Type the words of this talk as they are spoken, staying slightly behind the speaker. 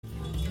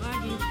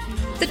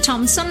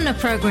Tom Sumner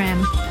Program.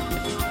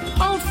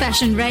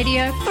 Old-fashioned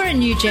radio for a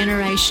new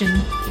generation.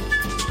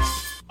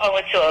 Oh,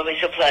 it's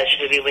always a pleasure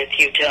to be with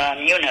you, Tom.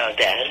 You know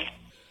that.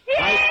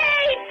 Yay,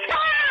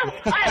 Tom!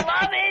 I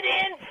love it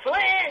in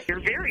Flint! You're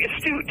very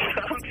astute,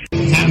 Tom.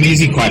 An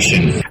easy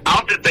question.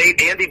 I'll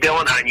debate Andy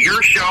Dillon on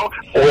your show.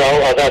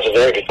 Well, that's a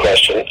very good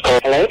question.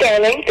 Hello,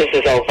 darling. This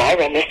is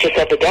Elvira, Mistress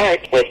of the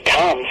Dark, with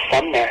Tom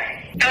Sumner.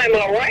 I'm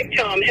all right,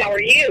 Tom. How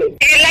are you?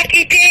 You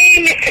lucky day,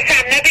 Mr.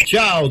 Sumner.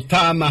 Ciao,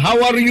 Tom.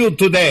 How are you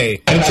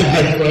today? That's a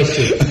good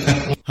question.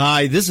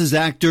 Hi, this is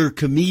actor,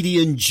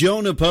 comedian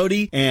Joe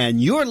Napodi,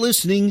 and you're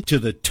listening to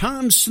the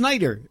Tom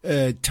Smothers.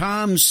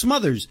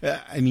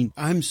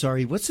 I'm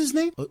sorry, what's his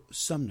name?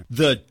 Sumner.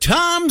 The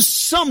Tom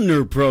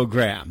Sumner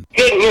Program.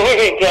 Good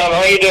morning, Tom.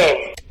 How you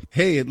doing?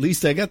 Hey, at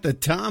least I got the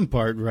Tom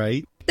part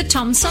right. The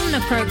Tom Sumner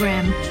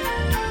Program.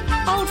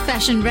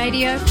 Old-fashioned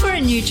radio for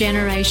a new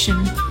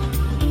generation.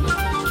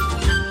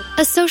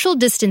 A social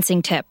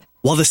distancing tip.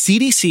 While the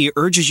CDC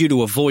urges you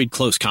to avoid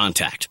close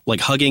contact, like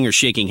hugging or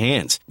shaking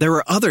hands, there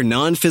are other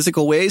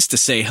non-physical ways to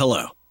say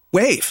hello.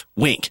 Wave,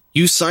 wink,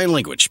 use sign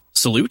language,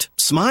 salute,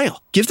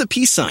 smile, give the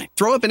peace sign,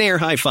 throw up an air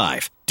high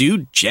five,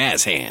 do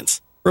jazz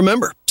hands.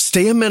 Remember,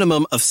 stay a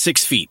minimum of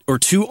 6 feet or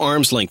 2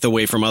 arms length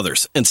away from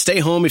others, and stay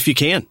home if you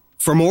can.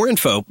 For more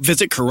info,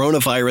 visit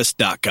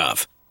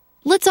coronavirus.gov.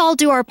 Let's all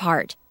do our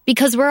part,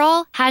 because we're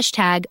all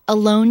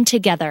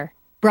 #AloneTogether.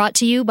 Brought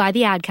to you by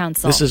the Ad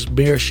Council. This is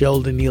Mayor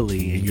Sheldon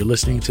Neely, and you're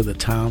listening to the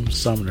Tom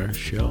Sumner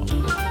Show.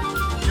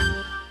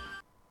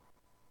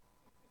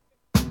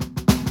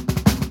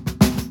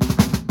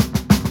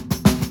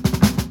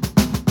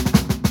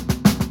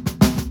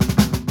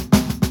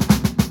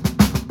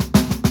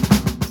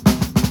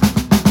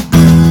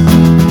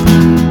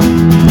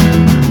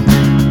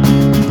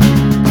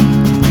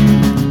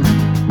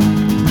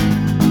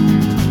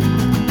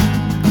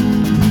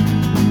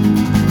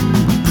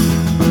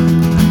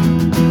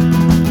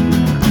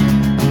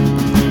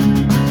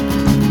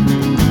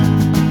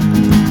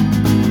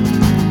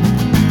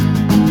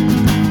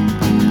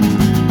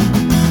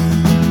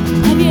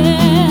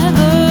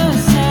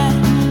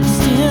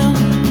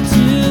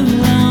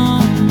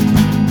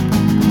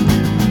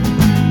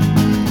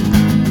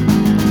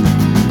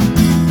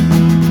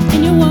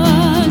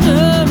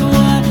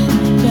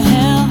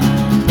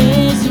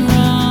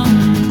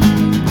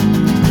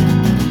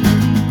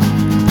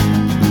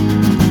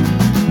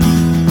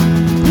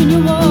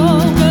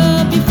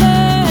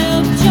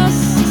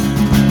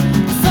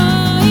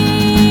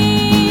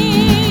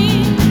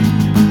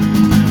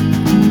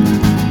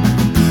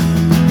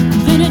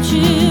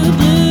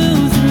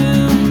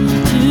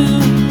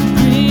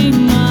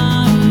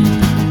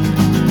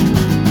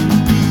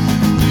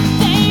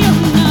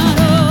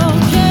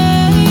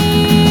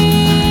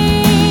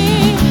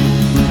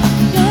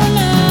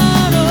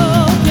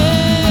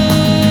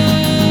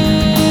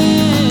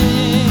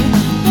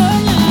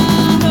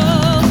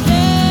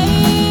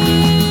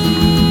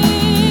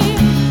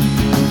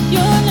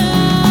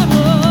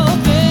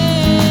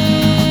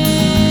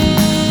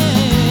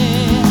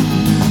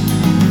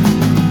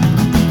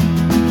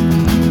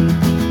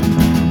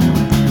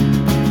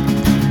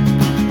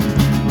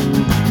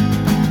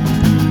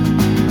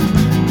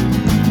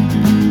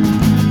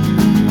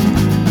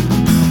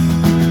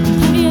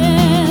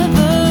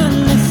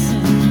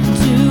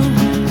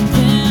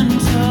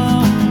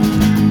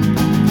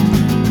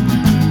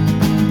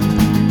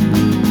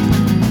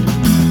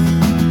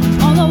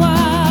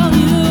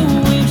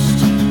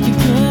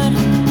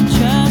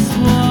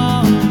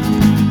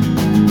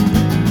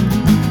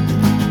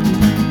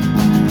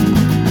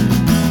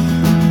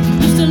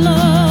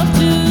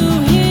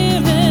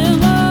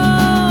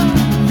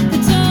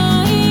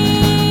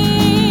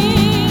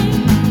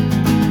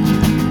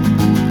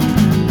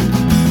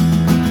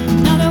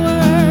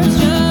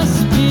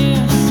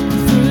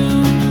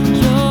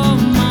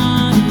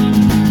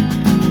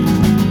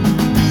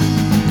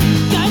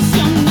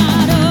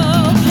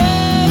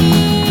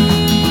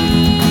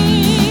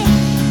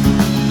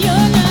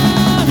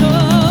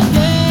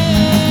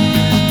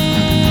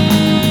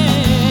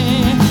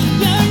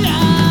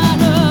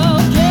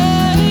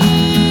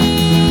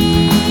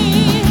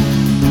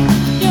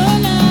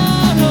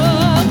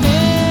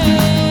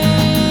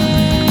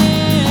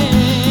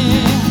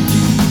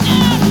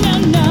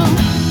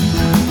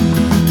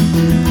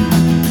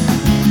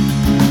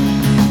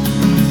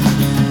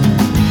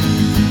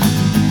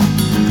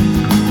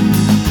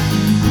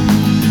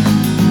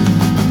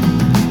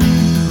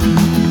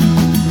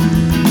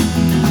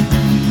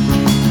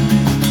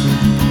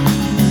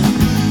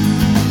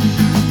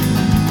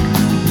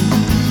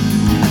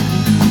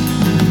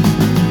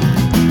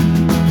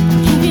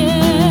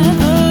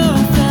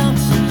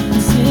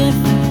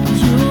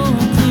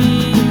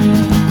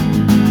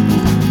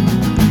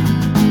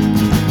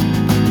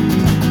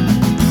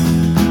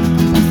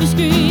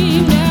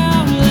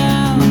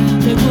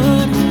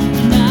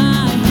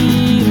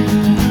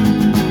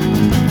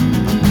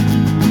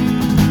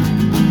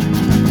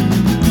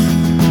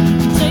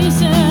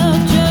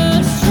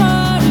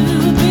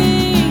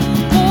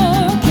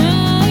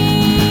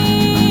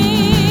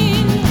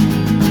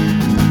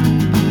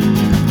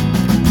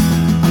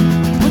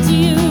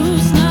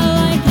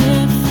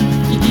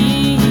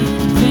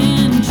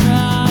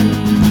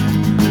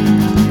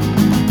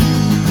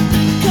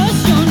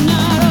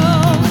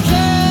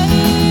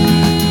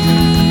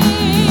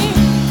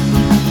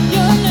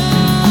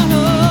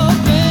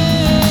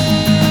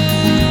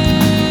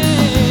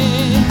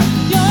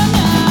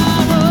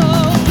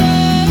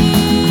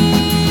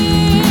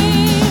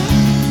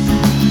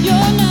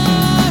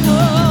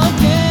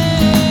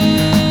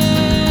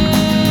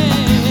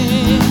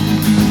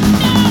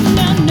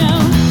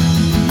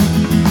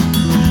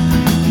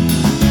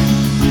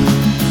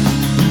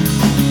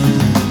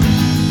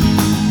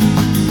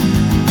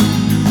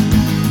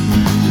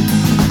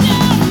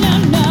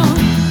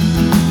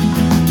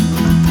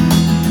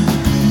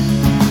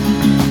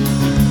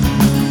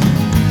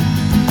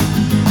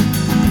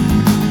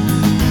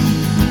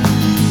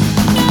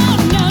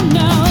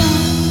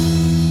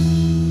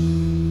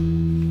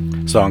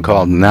 Song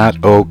called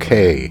Not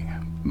Okay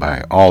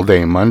by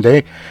AllDay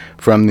MonDay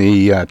from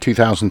the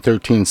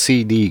 2013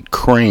 CD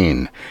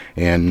Crane.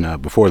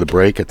 And before the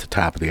break, at the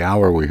top of the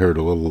hour, we heard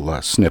a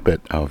little snippet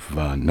of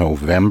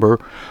November,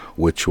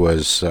 which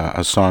was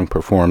a song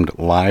performed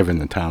live in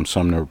the Tom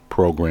Sumner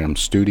program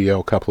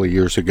studio a couple of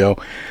years ago.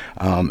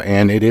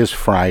 And it is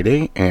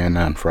Friday, and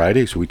on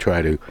Fridays we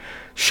try to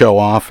show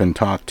off and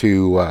talk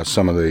to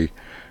some of the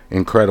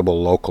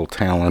incredible local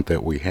talent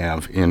that we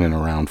have in and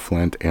around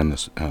Flint and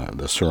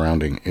the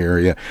surrounding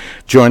area.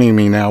 Joining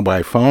me now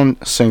by phone,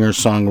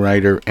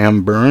 singer-songwriter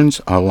Em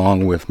Burns,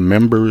 along with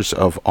members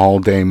of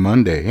AllDay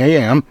MonDay.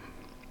 Hey, Em.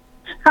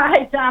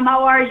 Hi, Tom.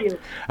 How are you?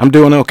 I'm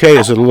doing okay.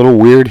 Is it a little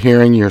weird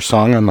hearing your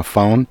song on the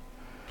phone?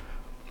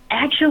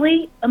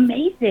 Actually,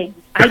 amazing.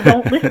 I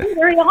don't listen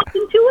very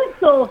often to it,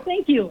 so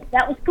thank you.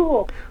 That was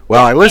cool.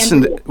 Well, I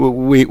listened.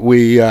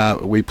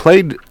 We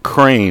played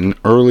Crane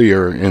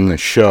earlier in the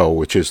show,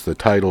 which is the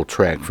title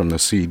track from the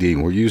CD.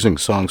 We're using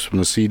songs from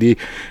the CD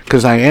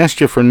because I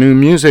asked you for new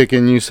music,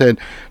 and you said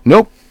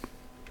nope.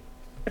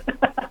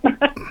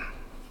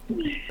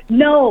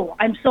 No,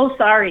 I'm so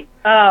sorry.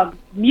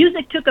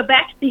 Music took a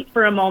backseat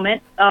for a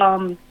moment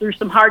through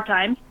some hard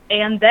times,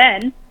 and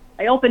then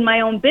I opened my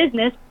own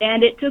business,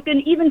 and it took an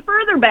even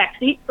further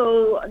backseat.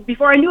 So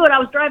before I knew it, I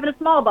was driving a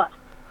small bus,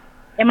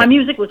 and my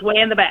music was way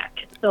in the back.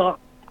 So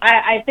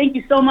I thank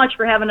you so much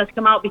for having us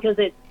come out, because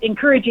it's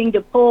encouraging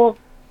to pull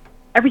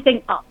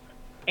everything up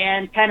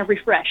and kind of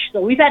refresh.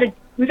 So we've had a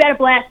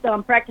blast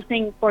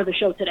practicing for the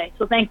show today.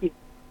 So thank you.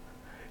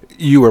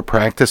 You were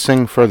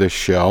practicing for the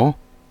show?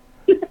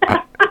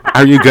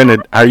 Are you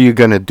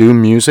gonna do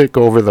music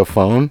over the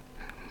phone?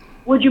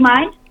 Would you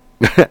mind?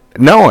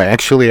 No,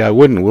 actually, I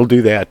wouldn't. We'll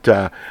do that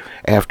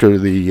after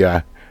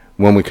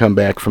when we come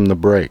back from the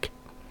break.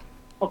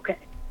 Okay.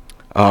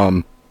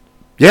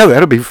 Yeah,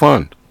 that'll be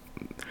fun.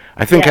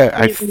 I think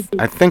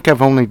I think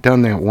I've only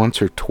done that once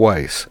or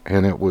twice,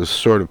 and it was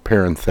sort of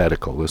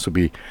parenthetical. This will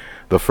be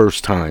the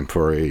first time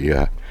for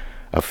a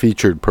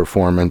featured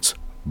performance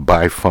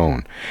by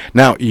phone.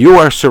 Now, you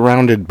are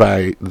surrounded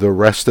by the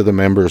rest of the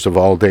members of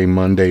AllDay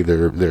MonDay.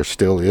 There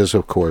still is,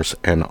 of course,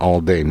 an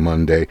AllDay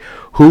MonDay.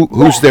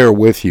 Who's there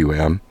with you,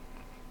 Em?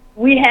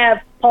 We have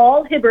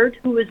Paul Hibbard,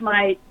 who is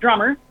my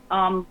drummer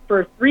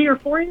for 3 or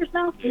 4 years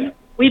now.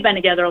 We've been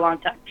together a long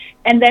time.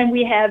 And then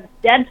we have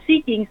Deb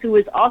Seekings, who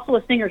is also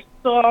a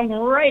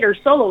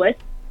singer-songwriter soloist,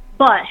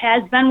 but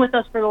has been with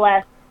us for the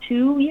last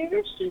 2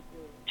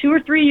 or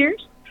 3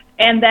 years,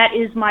 and that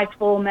is my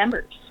full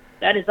members.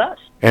 That is us.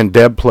 And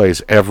Deb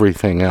plays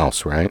everything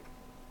else, right?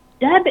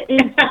 Deb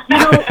is,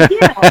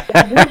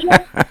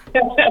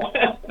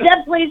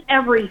 Deb plays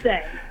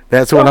everything.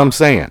 That's what I'm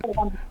saying.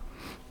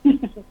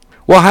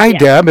 Well, hi,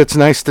 Deb. It's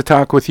nice to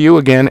talk with you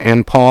again.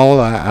 And Paul,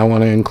 I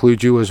want to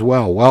include you as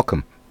well.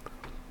 Welcome.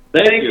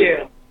 Thank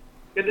you.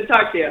 Good to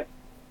talk to you.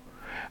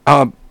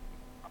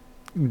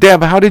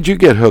 Deb, how did you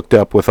get hooked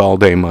up with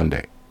AllDay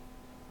MonDay?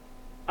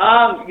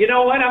 You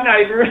know what? I'm not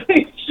even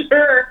really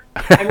sure.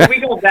 I mean, we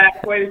go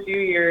back quite a few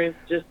years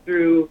just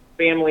through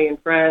family and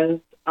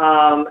friends.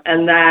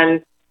 And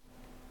then...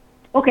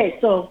 Okay,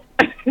 so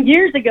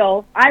years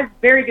ago, I'm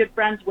very good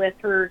friends with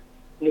her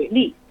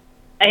niece.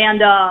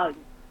 And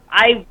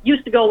I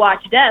used to go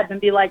watch Deb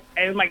and be like,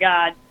 oh, my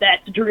God,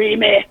 that's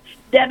dreamy.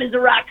 Deb is a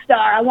rock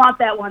star. I want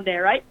that one day,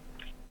 right?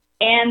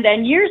 And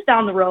then years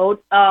down the road,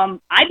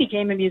 I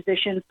became a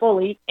musician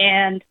fully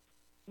and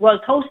was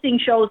hosting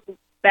shows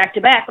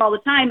back-to-back all the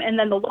time, and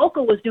then the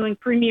local was doing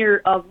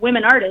premiere of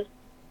women artists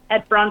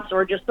at fronts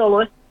or just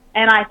soloists,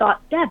 and I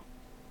thought, Deb,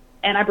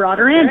 and I brought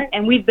her in,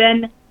 and we've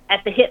been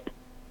at the hip,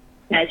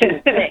 as you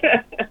would say.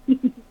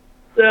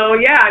 So,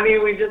 yeah, I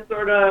mean, we just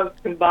sort of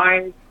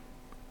combined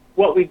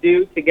what we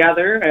do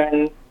together,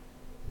 and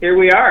here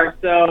we are.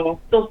 So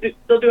still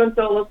doing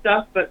solo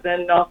stuff, but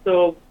then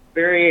also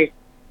very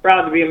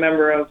proud to be a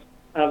member of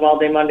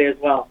AllDay MonDay as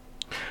well.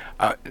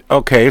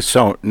 Okay,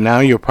 so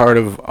now you're part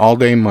of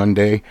AllDay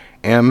MonDay.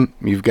 Em,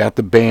 you've got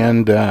the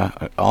band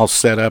all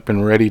set up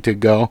and ready to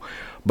go.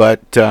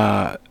 But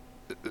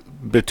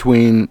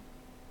between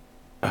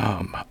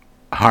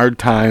hard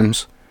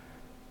times,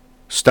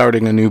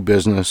 starting a new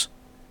business,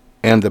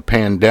 and the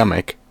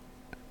pandemic,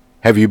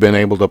 have you been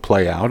able to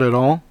play out at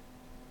all?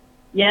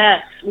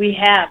 Yes, we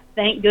have.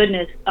 Thank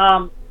goodness.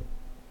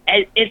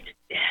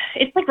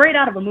 It's like right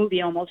out of a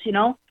movie almost, you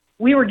know?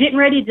 We were getting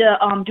ready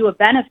to do a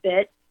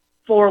benefit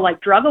for like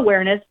drug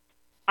awareness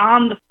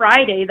on the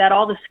Friday that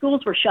all the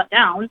schools were shut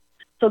down.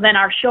 So then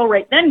our show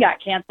right then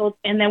got canceled,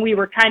 and then we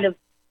were kind of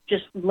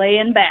just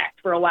laying back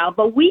for a while.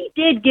 But we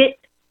did get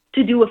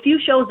to do a few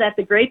shows at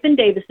the Grape in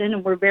Davison,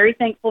 and we're very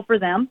thankful for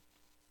them.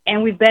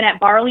 And we've been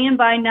at Barley and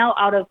Vine now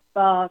out of,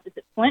 is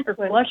it Flint or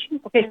Flushing?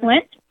 Okay,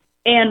 Flint.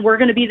 And we're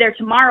going to be there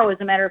tomorrow, as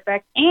a matter of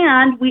fact.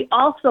 And we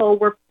also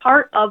were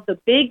part of the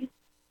big,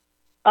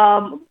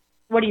 cause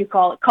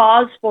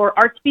for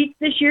Arts Beats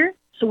this year.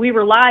 So we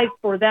were live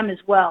for them as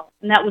well.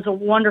 And that was a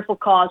wonderful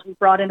cause. We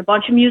brought in a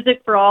bunch of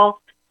music for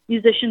all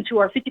musicians who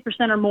are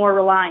 50% or more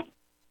relying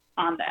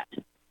on that.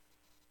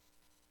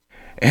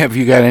 Have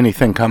you got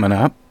anything coming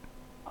up?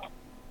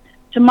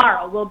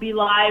 tomorrow we'll be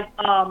live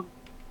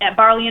at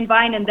Barley and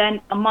Vine, and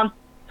then a month,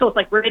 so it's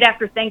like right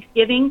after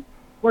Thanksgiving,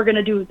 we're going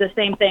to do the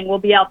same thing. We'll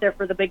be out there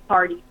for the big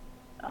party.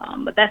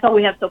 But that's all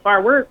we have so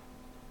far.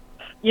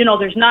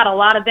 There's not a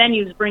lot of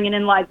venues bringing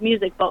in live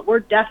music, but we're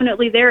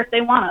definitely there if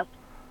they want us.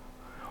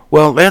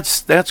 Well,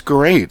 that's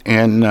great,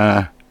 and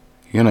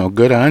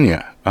good on you.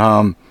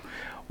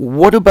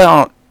 What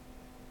about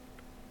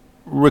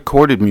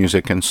recorded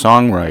music and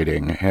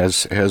songwriting?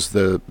 Has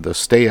the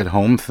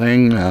stay-at-home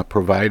thing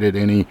provided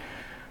any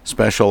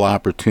special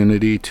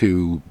opportunity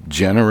to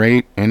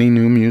generate any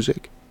new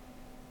music?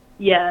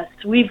 Yes,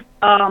 we've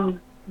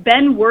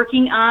been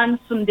working on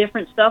some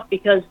different stuff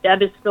because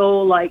Deb is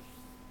so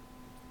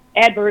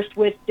adverse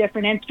with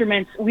different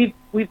instruments.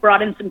 We've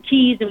brought in some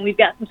keys and we've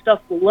got some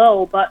stuff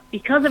below, but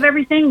because of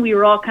everything, we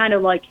were all kind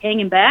of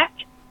hanging back,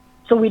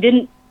 so we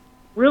didn't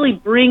really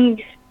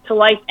bring to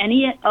life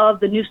any of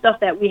the new stuff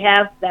that we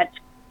have that's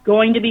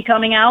going to be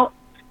coming out.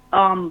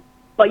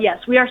 But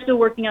yes, we are still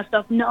working on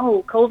stuff.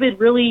 No, COVID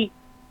really,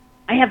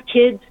 I have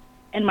kids,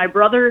 and my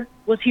brother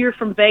was here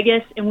from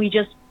Vegas, and we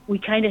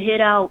kind of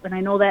hid out, and I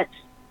know that's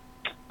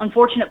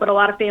unfortunate, but a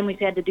lot of families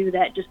had to do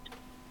that just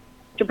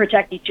to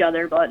protect each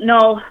other. But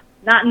no,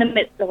 not in the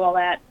midst of all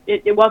that.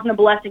 It wasn't a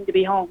blessing to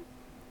be home.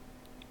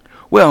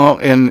 Well,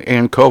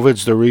 and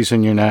COVID's the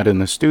reason you're not in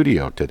the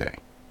studio today.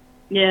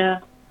 Yeah.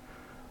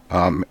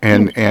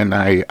 And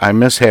I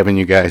miss having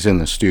you guys in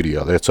the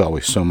studio. That's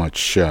always so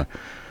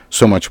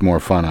much more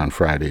fun on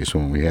Fridays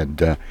when we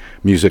had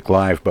music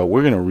live. But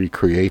we're going to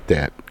recreate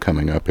that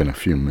coming up in a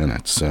few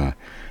minutes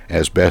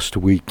as best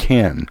we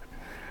can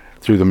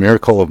through the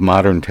miracle of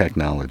modern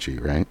technology,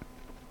 right?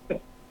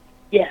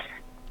 Yes.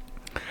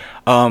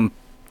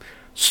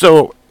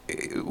 So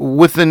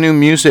with the new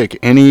music,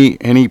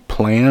 any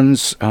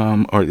plans,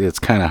 or it's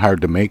kind of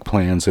hard to make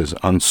plans as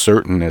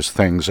uncertain as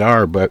things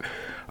are, but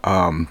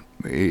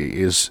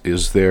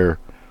is there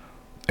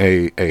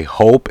a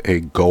hope,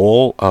 a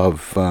goal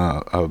of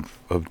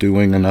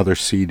doing another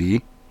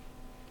CD?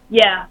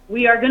 Yeah,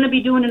 we are going to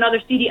be doing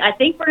another CD. I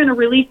think we're going to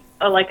release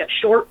a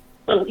short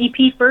little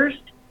EP first.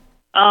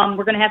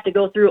 We're going to have to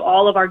go through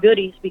all of our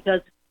goodies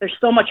because there's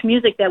so much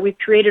music that we've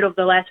created over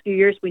the last few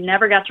years we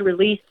never got to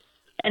release,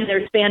 and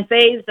there's fan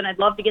faves, and I'd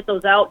love to get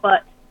those out,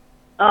 but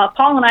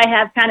Paul and I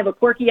have kind of a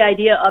quirky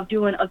idea of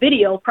doing a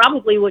video,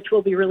 probably which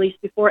will be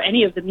released before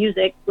any of the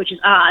music, which is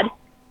odd.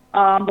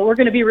 But we're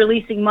going to be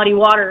releasing Muddy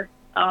Water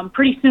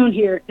pretty soon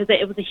here because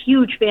it was a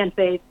huge fan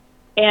fave,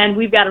 and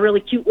we've got a really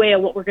cute way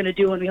of what we're going to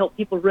do, and we hope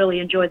people really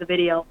enjoy the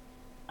video.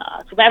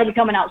 So that'll be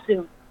coming out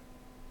soon.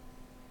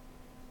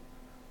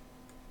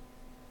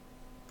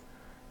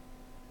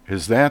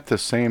 Is that the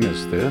same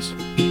as this?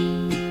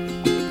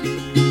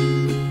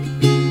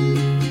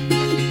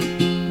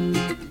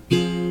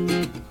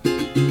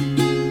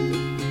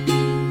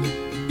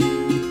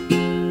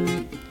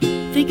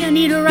 Think I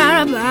need to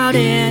write about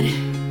it.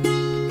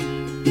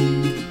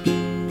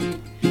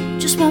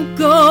 Just won't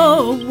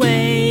go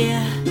away.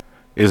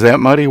 Is that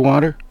Muddy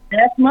Water?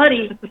 That's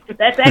Muddy.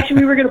 That's actually,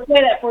 we were going to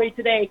play that for you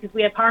today because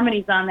we have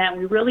harmonies on that,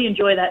 and we really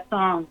enjoy that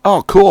song.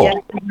 Oh,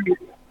 cool.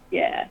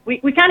 Yeah.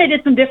 We kind of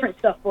did some different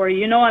stuff for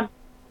you.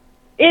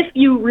 If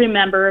you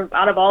remember,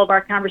 out of all of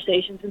our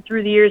conversations and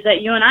through the years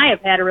that you and I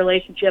have had a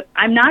relationship,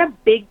 I'm not a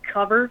big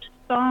cover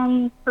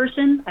song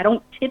person. I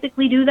don't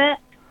typically do that,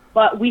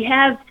 but we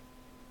have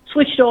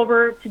switched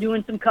over to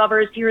doing some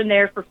covers here and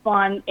there for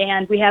fun,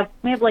 and we have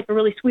a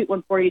really sweet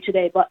one for you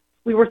today, but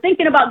we were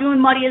thinking about doing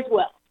Muddy as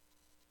well.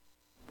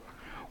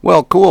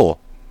 Well, cool.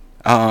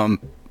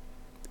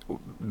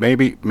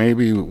 Maybe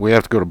we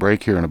have to go to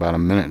break here in about a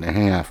minute and a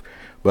half,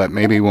 but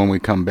maybe when we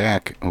come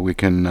back, we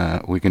can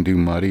do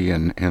Muddy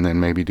and then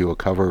maybe do a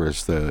cover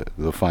as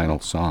the final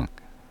song.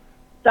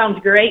 Sounds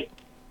great.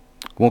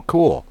 Well,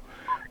 cool.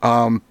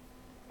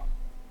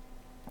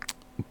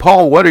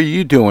 Paul, what are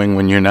you doing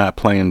when you're not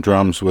playing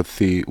drums with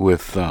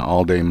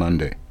AllDay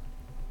MonDay?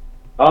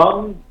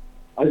 I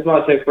just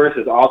want to say first,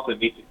 it's awesome to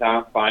meet you,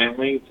 Tom,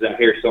 finally, because I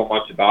hear so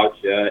much about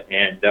you,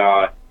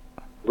 and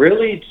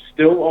really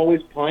still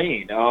always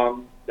playing.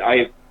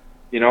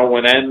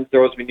 When Em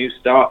throws me new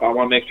stuff, I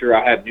want to make sure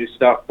I have new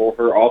stuff for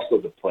her also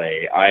to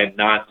play. I have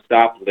not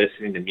stopped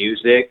listening to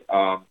music.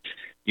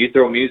 You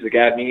throw music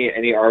at me,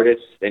 any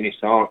artist, any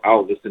song,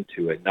 I'll listen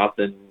to it.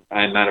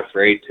 I'm not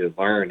afraid to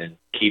learn and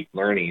keep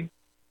learning.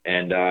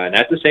 And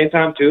at the same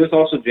time, too, it's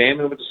also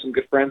jamming with some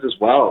good friends as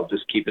well,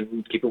 just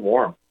keeping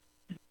warm.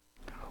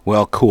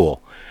 Well,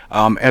 cool.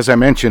 As I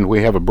mentioned,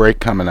 we have a break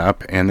coming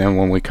up, and then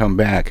when we come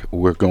back,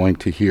 we're going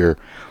to hear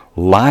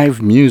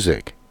live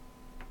music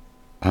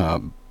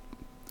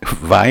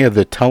via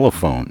the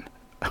telephone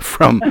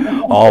from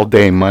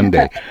AllDay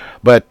MonDay.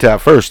 But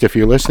first, if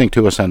you're listening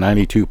to us on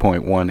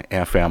 92.1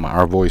 FM,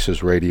 Our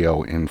Voices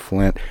Radio in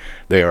Flint,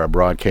 they are a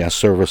broadcast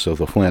service of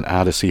the Flint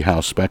Odyssey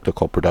House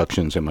Spectacle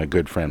Productions and my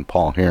good friend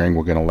Paul Herring.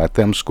 We're going to let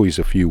them squeeze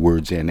a few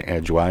words in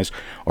edgewise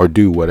or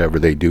do whatever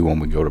they do when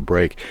we go to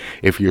break.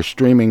 If you're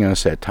streaming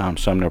us at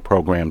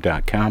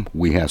TomSumnerProgram.com,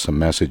 we have some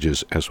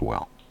messages as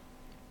well.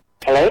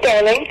 Hello,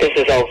 darling. This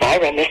is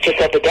Elvira,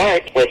 Mistress of the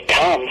Dark, with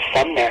Tom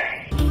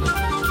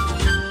Sumner.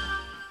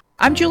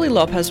 I'm Julie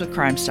Lopez with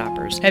Crime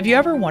Stoppers. Have you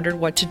ever wondered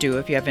what to do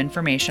if you have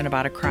information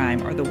about a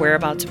crime or the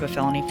whereabouts of a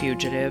felony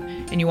fugitive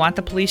and you want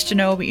the police to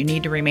know but you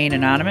need to remain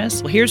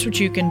anonymous? Well, here's what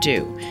you can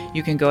do.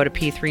 You can go to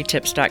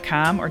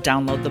p3tips.com or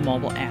download the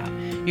mobile app.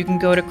 You can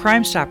go to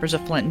Crime Stoppers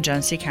of Flint and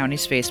Genesee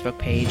County's Facebook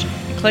page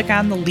and click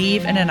on the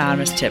Leave an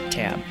Anonymous Tip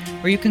tab,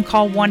 or you can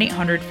call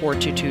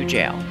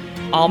 1-800-422-JAIL.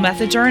 All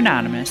methods are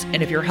anonymous,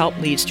 and if your help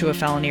leads to a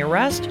felony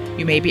arrest,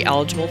 you may be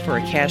eligible for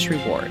a cash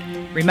reward.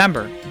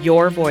 Remember,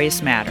 your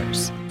voice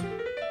matters.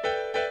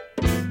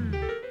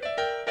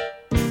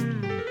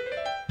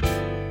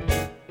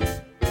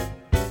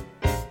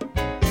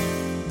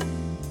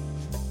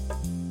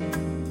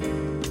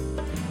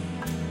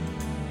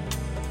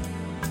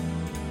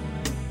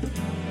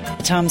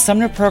 The Tom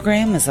Sumner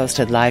program is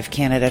hosted live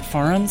candidate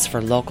forums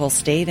for local,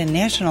 state, and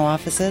national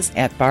offices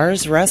at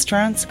bars,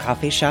 restaurants,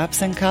 coffee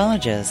shops, and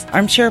colleges.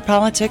 Armchair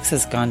Politics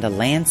has gone to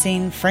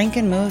Lansing,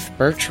 Frankenmuth,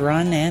 Birch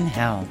Run, and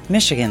Hell.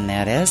 Michigan,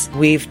 that is.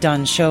 We've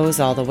done shows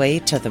all the way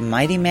to the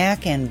Mighty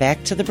Mac and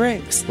back to the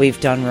Briggs. We've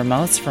done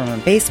remotes from a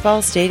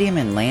baseball stadium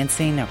in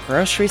Lansing, a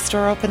grocery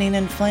store opening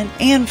in Flint,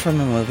 and from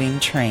a moving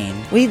train.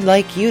 We'd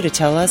like you to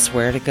tell us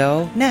where to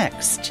go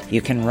next.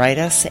 You can write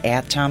us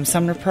at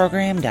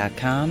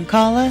TomSumnerProgram.com,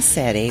 call us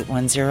at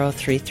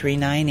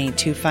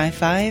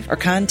 810-339-8255, or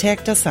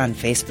contact us on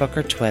Facebook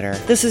or Twitter.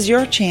 This is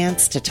your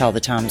chance to tell the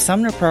Tom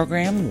Sumner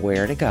program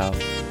where to go.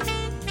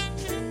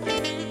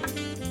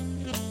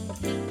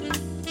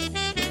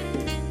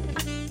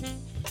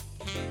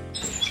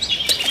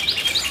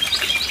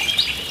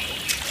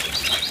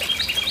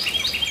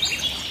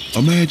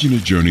 Imagine a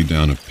journey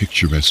down a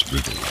picturesque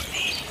riverway.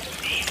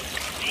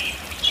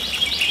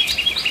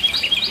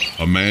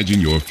 Imagine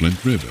your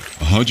Flint River,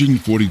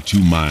 142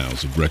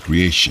 miles of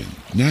recreation,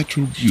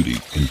 natural beauty,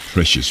 and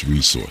precious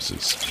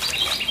resources.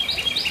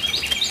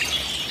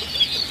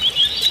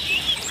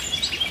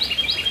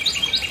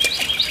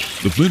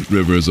 The Flint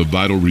River is a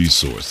vital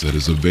resource that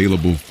is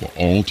available for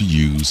all to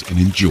use and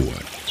enjoy.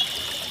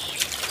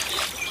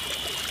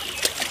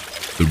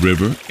 The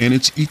river and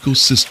its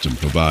ecosystem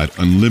provide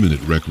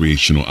unlimited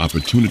recreational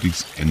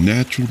opportunities and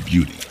natural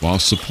beauty while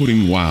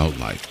supporting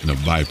wildlife in a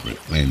vibrant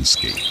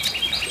landscape.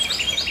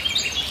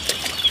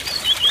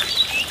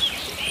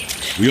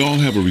 We all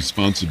have a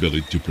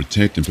responsibility to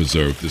protect and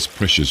preserve this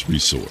precious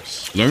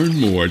resource. Learn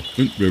more at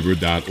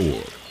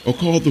flintriver.org or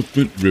call the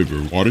Flint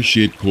River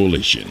Watershed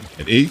Coalition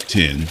at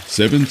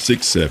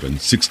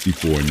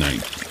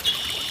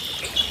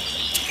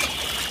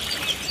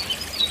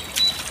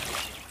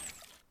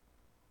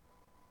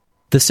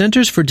 810-767-6490. The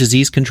Centers for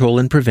Disease Control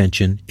and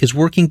Prevention is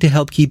working to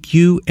help keep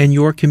you and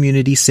your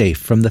community safe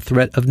from the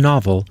threat of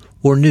novel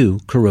or new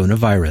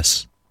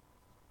coronavirus.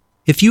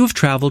 If you have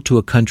traveled to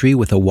a country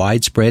with a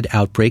widespread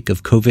outbreak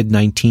of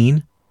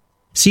COVID-19,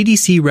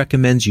 CDC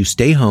recommends you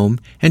stay home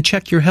and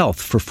check your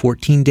health for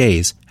 14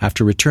 days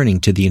after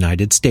returning to the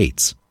United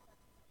States.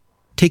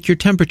 Take your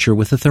temperature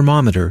with a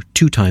thermometer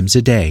 2 times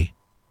a day.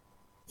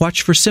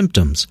 Watch for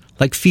symptoms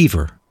like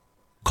fever,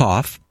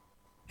 cough,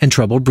 and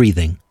trouble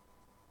breathing.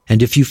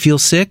 And if you feel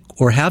sick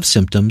or have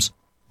symptoms,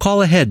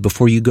 call ahead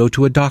before you go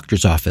to a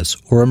doctor's office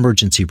or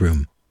emergency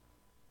room.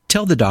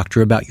 Tell the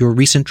doctor about your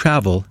recent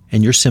travel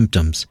and your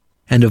symptoms,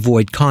 and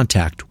avoid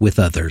contact with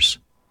others.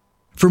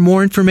 For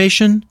more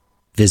information,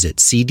 visit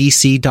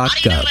cdc.gov. How do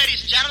you do,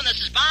 ladies and gentlemen?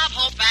 This is Bob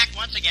Hope back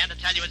once again to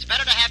tell you it's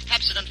better to have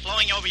Pepsodent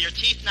flowing over your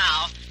teeth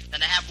now than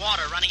to have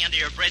water running under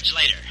your bridge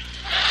later.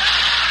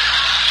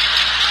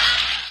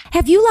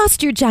 Have you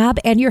lost your job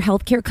and your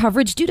health care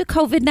coverage due to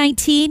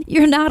COVID-19?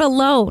 You're not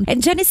alone,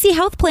 and Genesee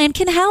Health Plan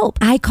can help.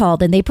 I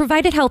called and they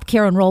provided health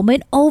care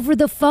enrollment over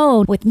the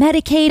phone with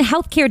Medicaid,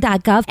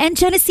 healthcare.gov, and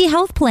Genesee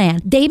Health Plan.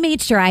 They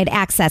made sure I had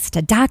access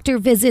to doctor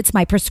visits,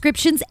 my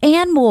prescriptions,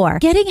 and more.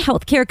 Getting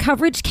health care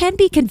coverage can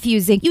be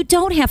confusing. You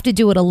don't have to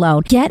do it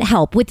alone. Get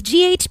help with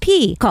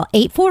GHP. Call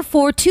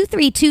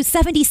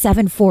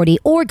 844-232-7740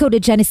 or go to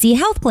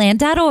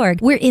GeneseeHealthPlan.org.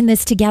 We're in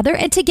this together,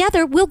 and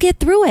together we'll get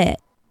through it.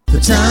 The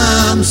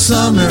Tom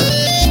Sumner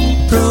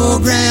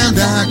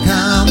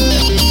Program.com.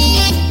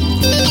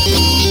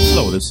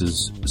 Hello, this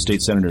is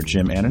State Senator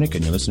Jim Ananick,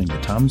 and you're listening to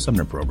the Tom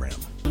Sumner Program.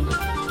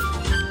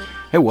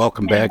 Hey,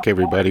 welcome back,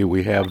 everybody.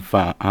 We have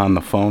on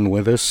the phone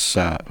with us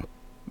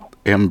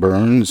M.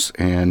 Burns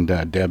and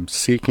Deb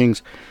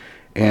Seekings.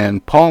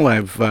 And Paul,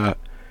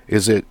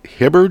 is it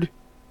Hibbard?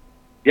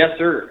 Yes,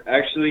 sir.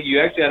 Actually, you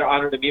had the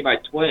honor to meet my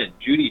twin,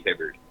 Judy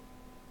Hibbard.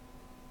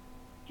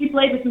 She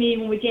played with me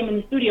when we came in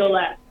the studio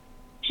last.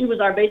 She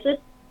was our bassist.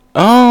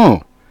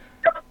 Oh,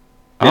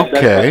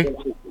 okay.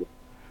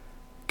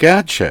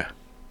 Gotcha.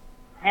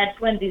 I had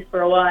twinsies for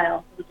a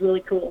while. It was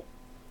really cool.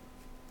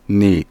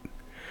 Neat.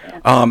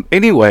 Yeah.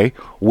 Anyway,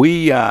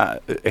 we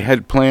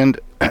had planned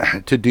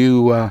to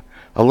do a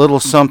little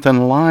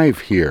something live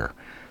here.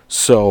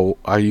 So,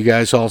 are you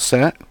guys all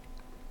set?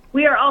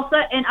 We are all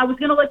set, and I was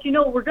going to let you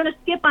know we're going to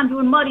skip on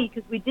doing Muddy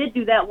because we did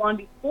do that one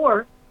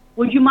before.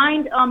 Would you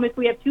mind if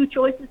we have 2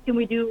 choices? Can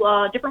we do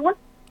a different one?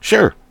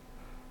 Sure.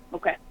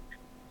 Okay.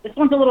 This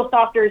one's a little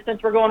softer.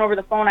 Since we're going over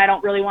the phone, I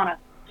don't really want to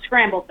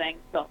scramble things.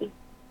 So,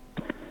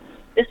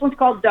 This one's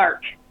called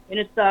Dark, and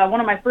it's one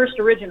of my first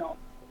originals.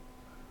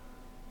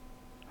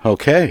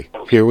 Okay,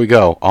 here we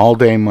go. All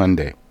Day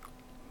Monday.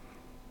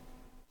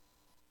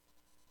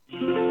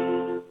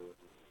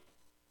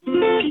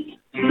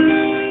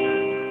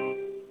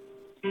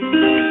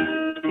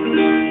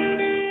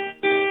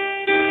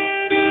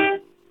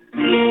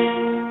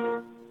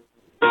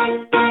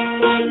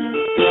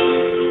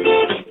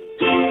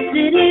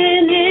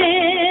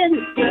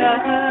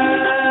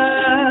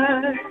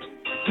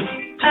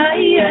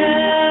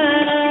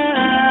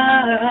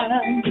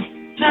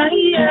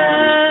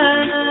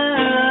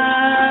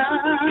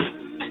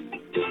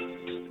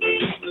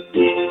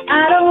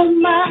 I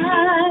don't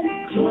mind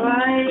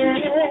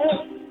quiet.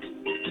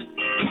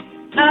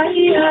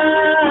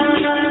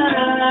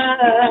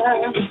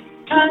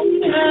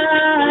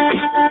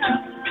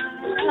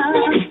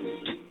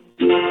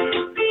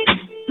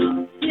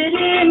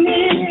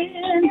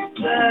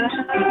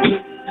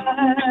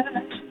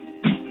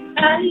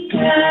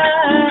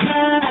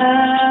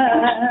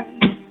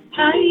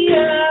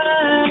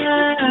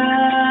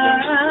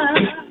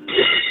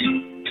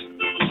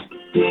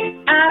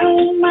 I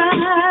don't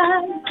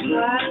mind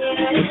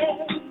quiet.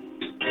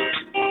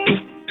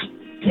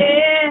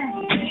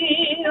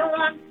 Every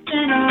once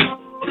in a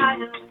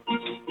while,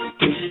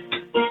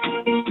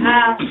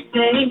 I'll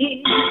say,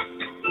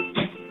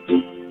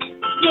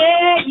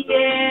 yeah,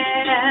 yeah.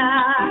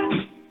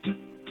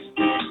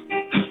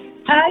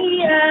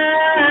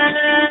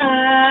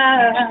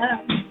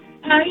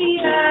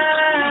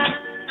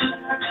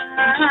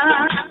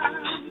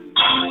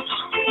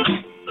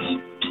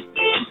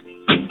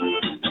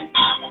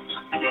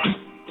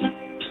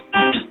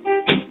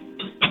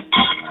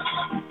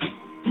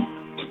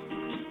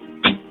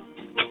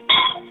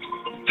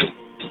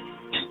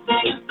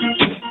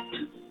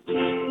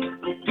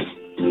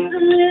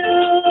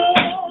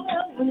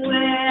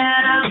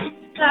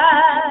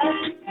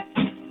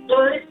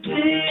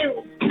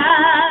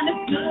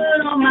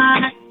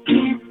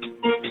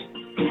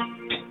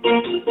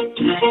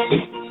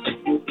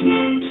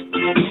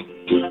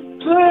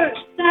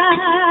 First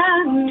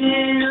time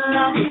in a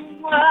long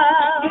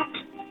while,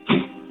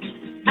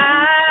 I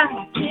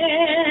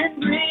can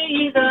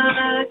breathe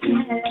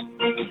again.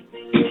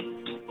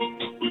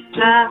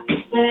 I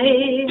say,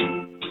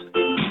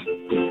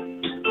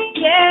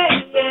 yeah,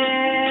 yeah.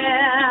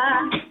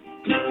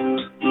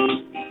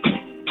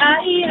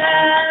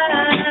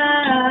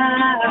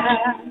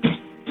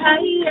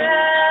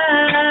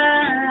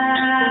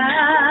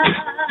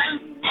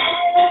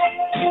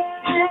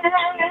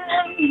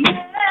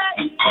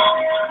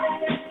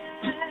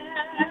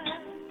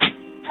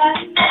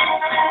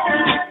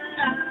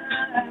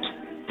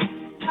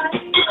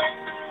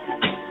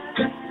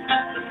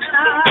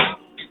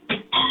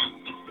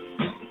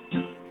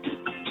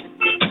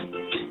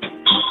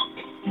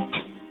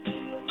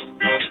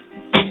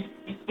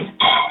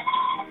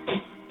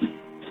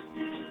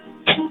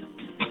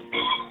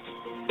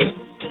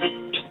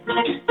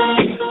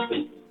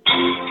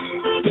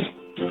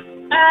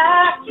 I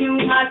can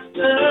watch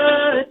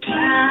the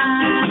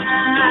time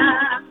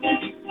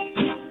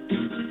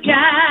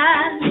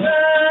kind of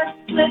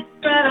slip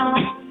right on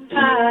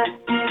by.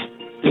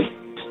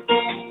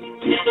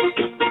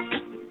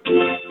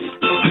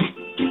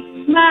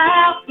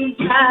 Smile comes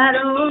right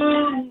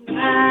on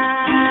mine.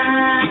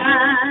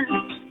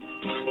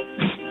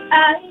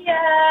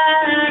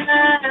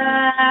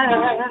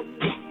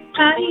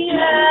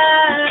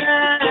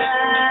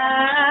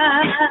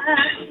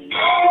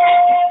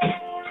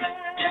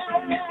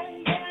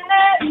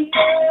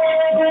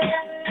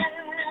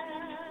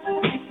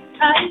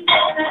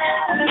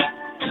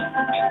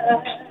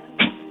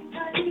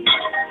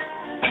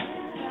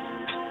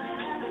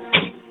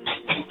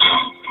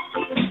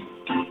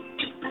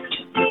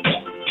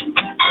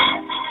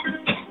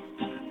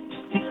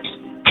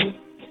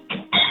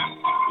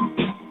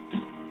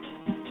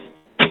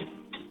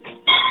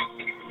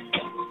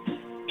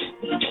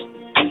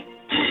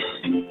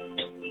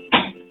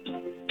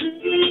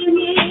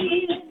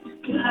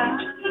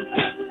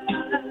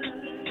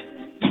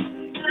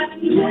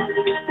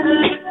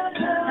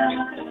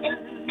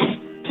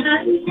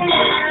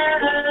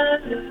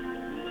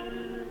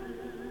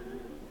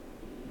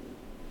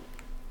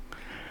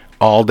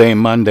 All Day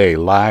Monday,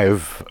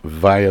 live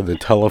via the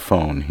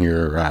telephone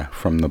here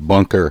from the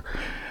bunker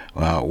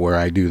where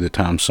I do the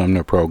Tom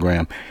Sumner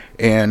program.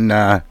 And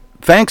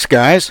thanks,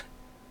 guys.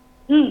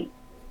 Thank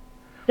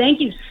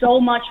you so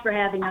much for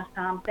having us,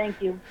 Tom.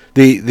 Thank you.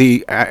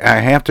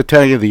 I have to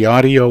tell you, the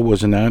audio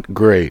was not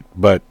great,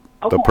 but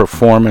the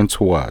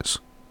performance was.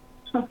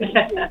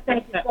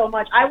 Thank you so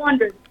much. I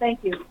wondered.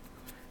 Thank you.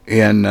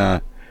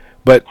 And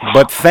but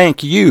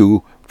thank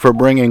you for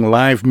bringing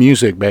live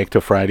music back to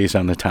Fridays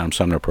on the Tom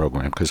Sumner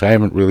program, because I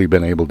haven't really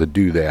been able to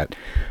do that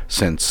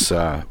since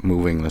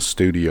moving the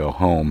studio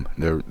home.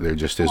 There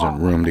just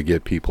isn't room to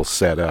get people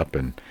set up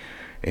and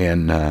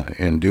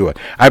do it.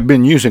 I've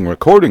been using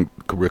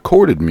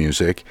recorded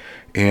music,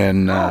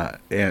 and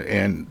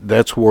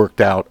that's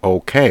worked out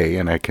okay.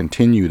 And I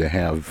continue to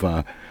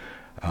have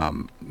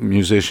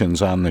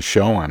musicians on the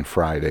show on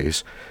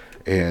Fridays,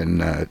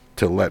 and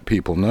to let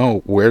people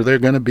know where they're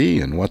going to be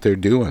and what they're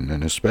doing,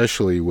 and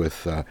especially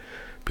with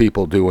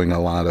people doing a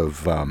lot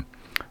of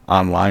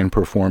online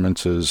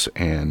performances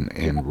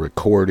and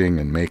recording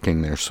and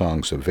making their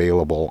songs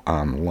available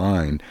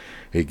online.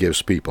 It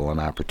gives people an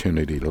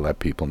opportunity to let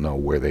people know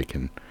where they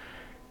can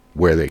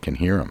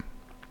hear them.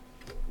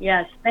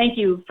 Yes, thank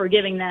you for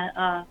giving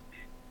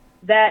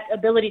that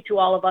ability to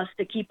all of us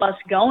to keep us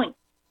going.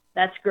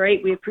 That's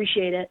great. We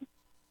appreciate it.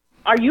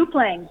 Are you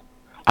playing?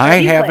 I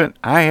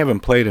haven't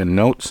played a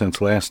note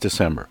since last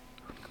December.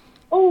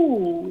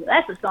 Oh,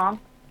 that's a song.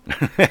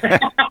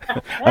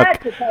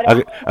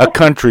 a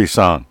country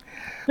song.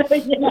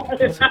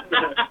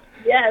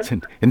 Yes.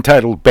 It's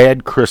entitled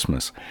 "Bad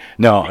Christmas."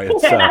 No,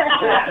 it's.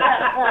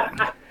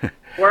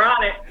 We're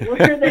on it.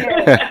 We're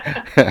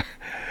there.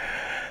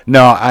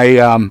 No,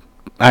 I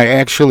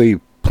actually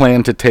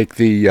planned to take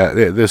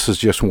this is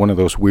just one of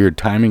those weird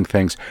timing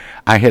things.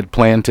 I had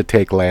planned to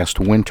take last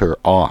winter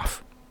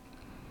off.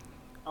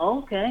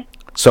 Oh, okay.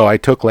 So I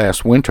took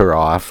last winter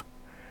off,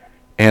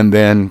 and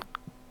then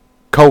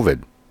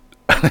COVID.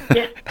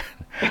 Yeah.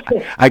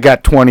 I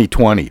got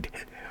 2020'd.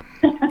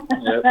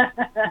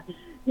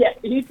 Yeah,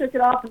 you took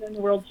it off, and then the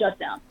world shut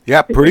down.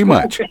 Yeah, pretty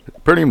much.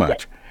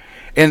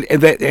 And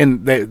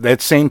that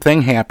same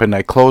thing happened.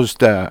 I closed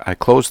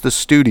the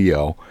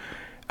studio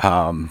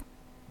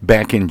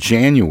back in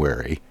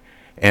January,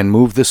 and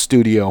moved the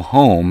studio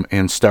home,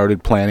 and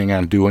started planning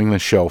on doing the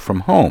show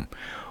from home,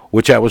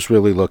 which I was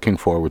really looking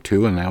forward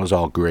to, and that was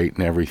all great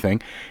and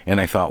everything.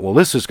 And I thought, well,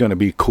 this is going to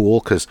be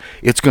cool because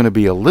it's going to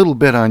be a little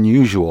bit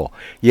unusual.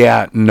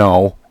 Yeah,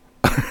 no.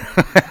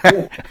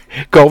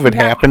 COVID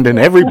happened, and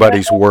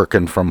everybody's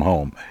working from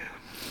home.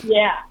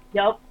 Yeah.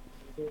 Yep.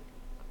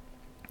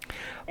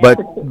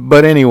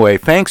 But anyway,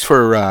 thanks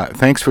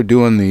for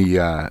doing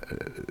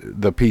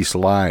the piece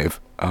live.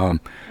 Yes.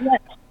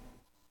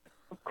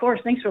 Of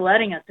course. Thanks for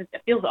letting us.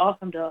 It feels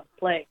awesome to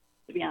play,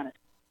 to be honest.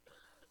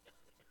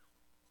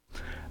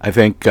 I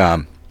think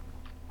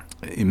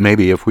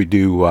maybe if we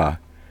do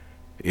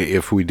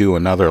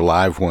another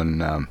live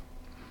one,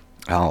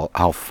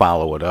 I'll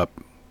follow it up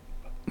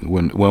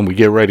when we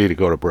get ready to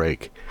go to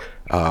break.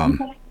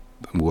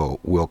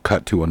 We'll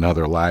cut to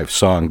another live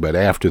song, but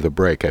after the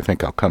break, I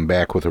think I'll come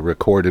back with a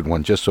recorded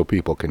one just so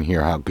people can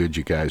hear how good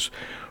you guys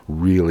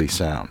really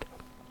sound.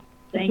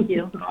 Thank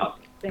you.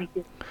 Thank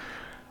you.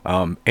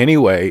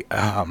 Anyway,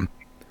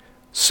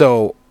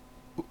 so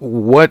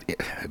what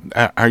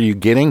are you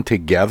getting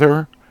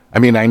together? I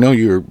mean, I know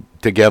you're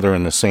together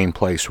in the same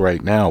place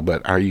right now,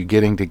 but are you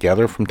getting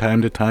together from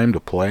time to time to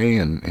play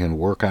and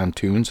work on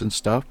tunes and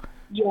stuff?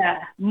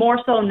 Yeah, more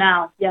so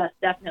now. Yes,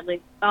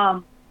 definitely.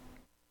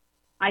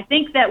 I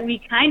think that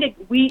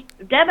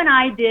Deb and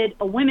I did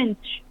a women's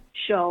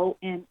show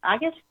in, I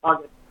guess,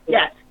 August.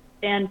 Yes.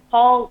 And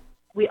Paul,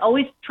 we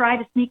always try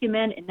to sneak him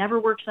in. It never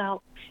works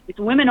out. It's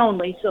women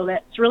only, so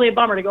that's really a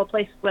bummer to go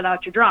places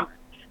without your drummer.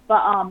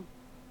 But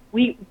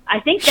I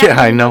think that's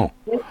I know.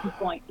 The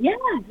point. Yeah,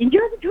 and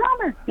you're the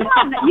drummer. Come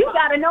on, you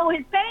got to know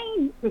his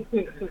pain.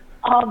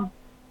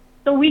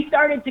 So we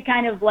started to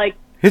kind of like.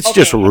 It's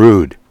just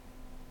rude.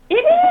 It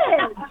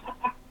is.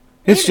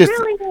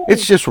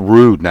 It's just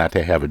rude not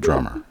to have a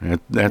drummer.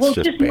 That's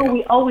just bad. Know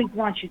we always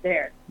want you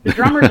there. The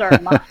drummers are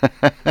a must.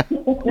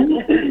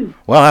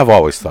 Well, I've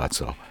always thought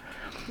so.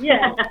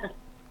 Yeah.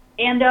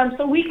 And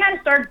so we kind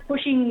of started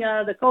pushing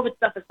the COVID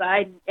stuff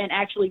aside and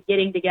actually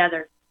getting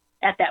together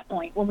at that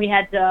point when we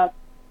had to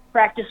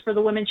practice for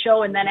the women's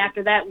show, and then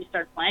after that we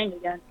started playing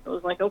again. So it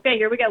was like, okay,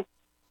 here we go.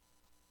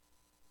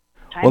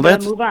 Time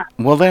to move on.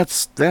 Well,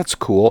 that's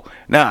cool.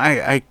 Now,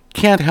 I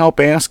can't help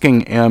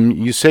asking,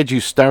 you said you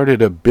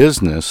started a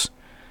business.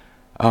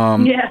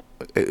 Yeah.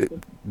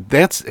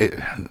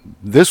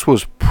 This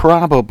was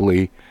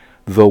probably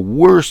the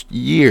worst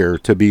year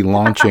to be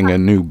launching a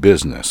new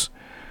business.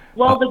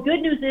 Well, the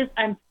good news is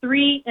I'm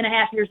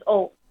 3.5 years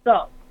old,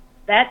 so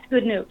that's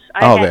good news.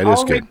 That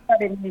is good. I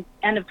started in the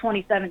end of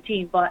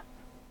 2017, but,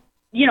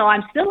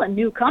 I'm still a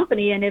new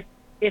company, and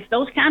if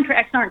those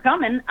contracts aren't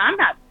coming, I'm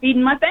not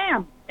feeding my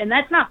fam, and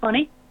that's not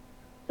funny.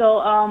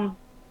 So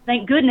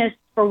thank goodness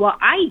for what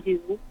I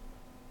do,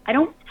 I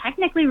don't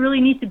technically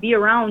really need to be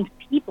around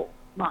people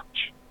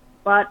much,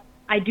 but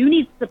I do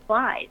need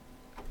supplies.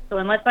 So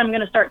unless I'm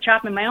going to start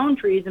chopping my own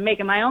trees and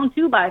making my own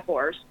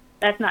 2x4s,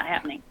 that's not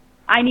happening.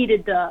 I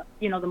needed the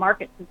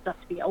markets and stuff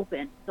to be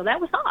open. So that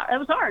was hard. That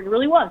was hard. It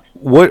really was.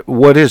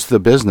 What is the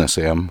business,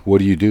 Em? What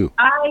do you do?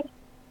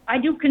 I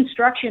do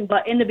construction,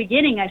 but in the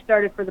beginning I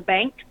started for the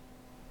banks,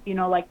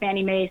 like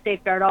Fannie Mae,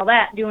 Safeguard, all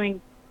that,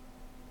 doing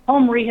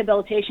home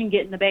rehabilitation,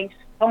 getting the bank's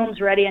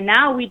homes ready. And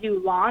now we do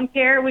lawn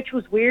care, which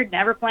was weird.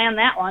 Never planned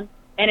that one.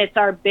 And it's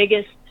our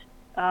biggest,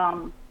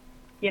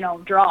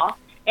 draw.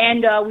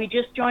 And we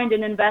just joined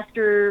an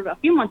investor a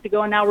few months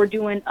ago, and now we're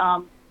doing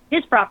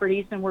his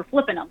properties, and we're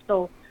flipping them.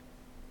 So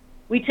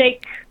we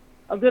take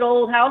a good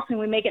old house and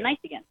we make it nice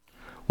again.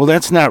 Well,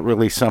 that's not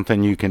really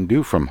something you can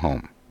do from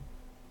home.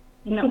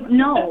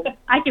 No,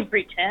 I can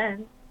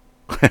pretend.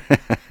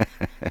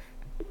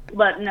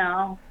 But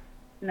no.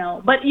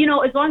 But,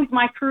 as long as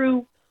my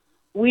crew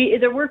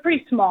we're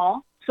pretty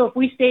small. So if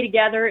we stay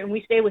together and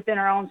we stay within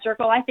our own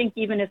circle, I think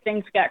even if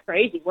things got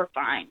crazy, we're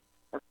fine.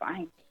 We're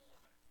fine.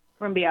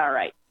 We're going to be all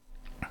right.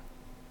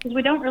 Because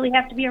we don't really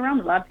have to be around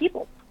a lot of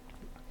people.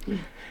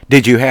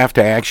 Did you have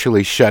to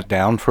actually shut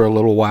down for a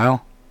little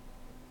while?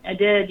 I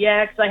did,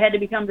 yeah, because I had to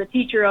become the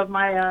teacher of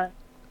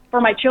for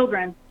my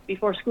children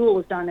before school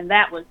was done, and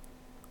that was...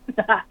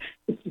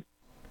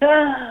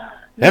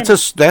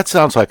 That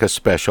sounds like a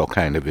special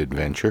kind of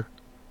adventure.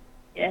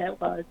 Yeah,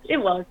 it was. It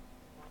was.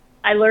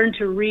 I learned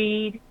to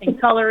read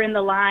and color in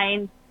the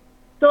lines.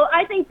 So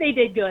I think they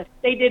did good.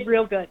 They did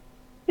real good.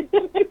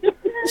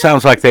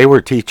 Sounds like they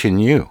were teaching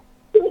you.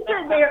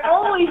 They're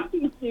always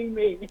teaching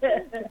me.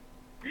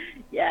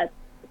 Yes.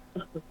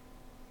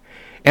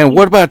 And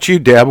what about you,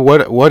 Deb?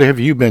 What have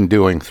you been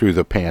doing through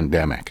the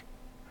pandemic?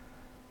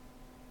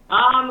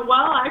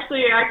 Well,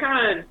 actually, I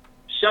kind of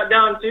shut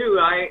down too.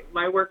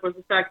 My work was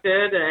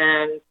affected,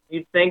 and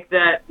you'd think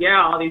that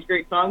all these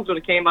great songs would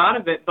have came out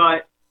of it,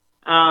 but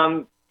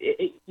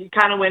you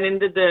kind of went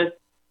into this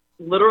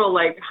literal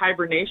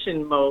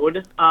hibernation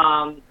mode.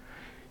 And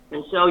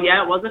so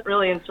it wasn't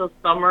really until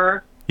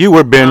summer. You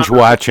were binge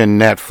watching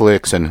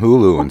Netflix and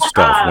Hulu and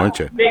stuff, weren't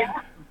you?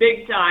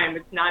 Big time.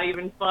 It's not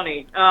even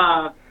funny.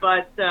 I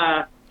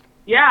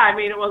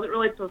mean, it wasn't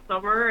really till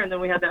summer, and then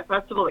we had that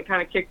festival that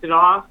kind of kicked it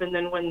off. And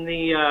then when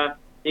the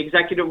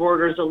executive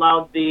orders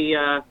allowed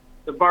the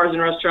bars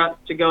and restaurants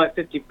to go at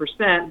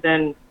 50%,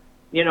 then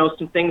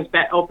some things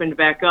opened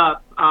back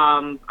up.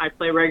 I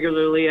play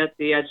regularly at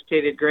the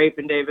Agitated Grape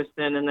in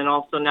Davison, and then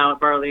also now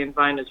at Barley and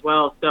Vine as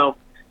well. So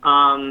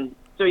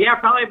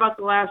probably about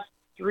the last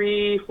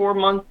 3-4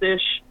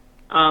 months-ish,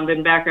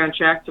 been back on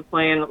track to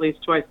playing at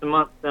least twice a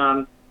month.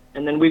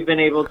 And then we've been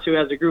able to,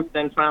 as a group,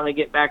 then finally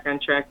get back on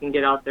track and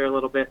get out there a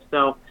little bit.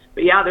 So,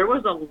 but there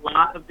was a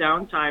lot of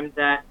downtime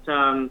that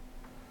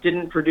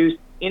didn't produce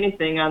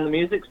anything on the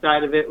music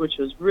side of it, which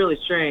was really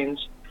strange.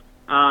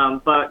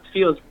 But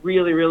feels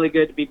really, really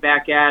good to be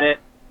back at it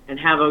and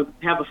have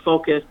a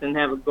focus and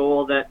have a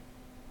goal that,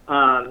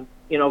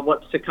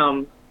 what's to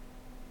come.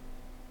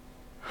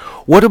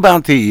 What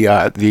about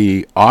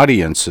the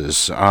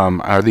audiences?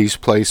 Are these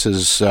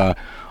places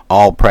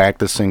all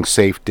practicing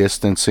safe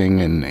distancing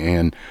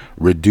and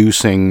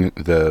reducing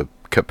the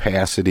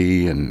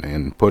capacity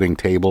and putting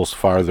tables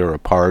farther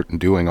apart and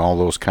doing all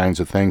those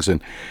kinds of things?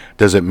 And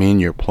does it mean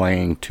you're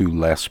playing to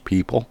less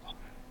people?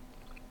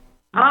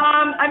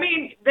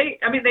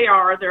 They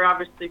are. They're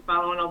obviously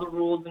following all the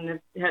rules and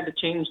have had to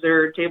change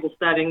their table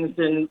settings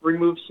and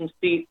remove some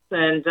seats.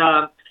 And,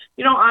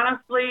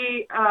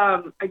 honestly,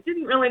 I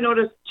didn't really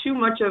notice too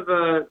much of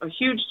a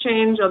huge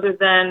change other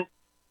than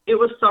it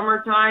was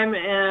summertime.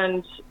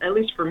 And at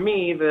least for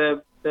me,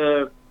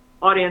 the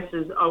audience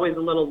is always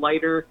a little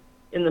lighter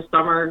in the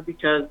summer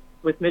because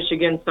with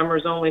Michigan,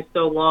 summer's only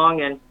so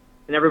long and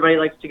everybody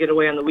likes to get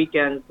away on the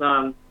weekends.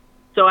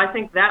 So I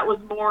think that was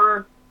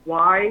more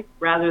why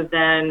rather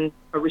than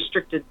a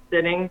restricted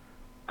sitting.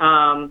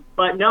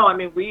 But no, I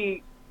mean,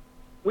 we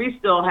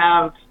still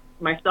have,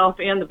 myself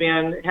and the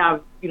band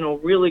have,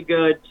 really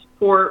good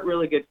support,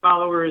 really good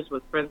followers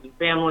with friends and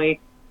family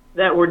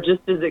that were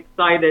just as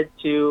excited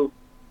to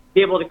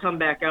be able to come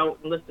back out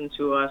and listen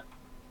to us.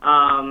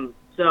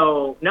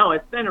 So no,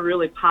 it's been a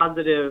really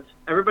positive,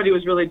 everybody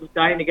was really just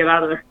dying to get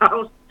out of their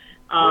house.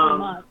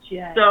 Much,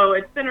 yeah. So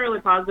it's been a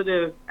really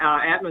positive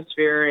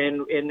atmosphere,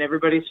 and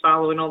everybody's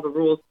following all the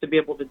rules to be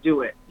able to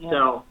do it. Yeah.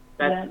 So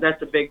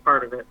that's a big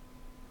part of it.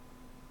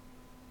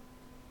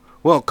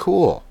 Well,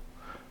 cool.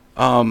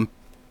 And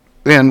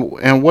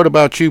what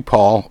about you,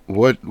 Paul?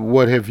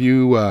 What have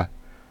you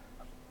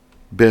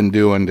been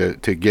doing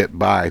to get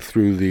by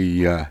through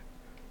the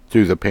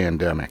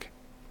pandemic?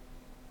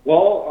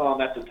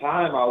 Well, at the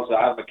time I was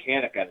a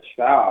mechanic at a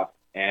shop,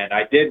 and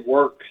I did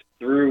work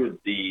through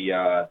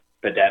the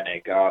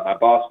pandemic. My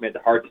boss made the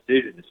hard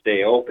decision to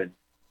stay open,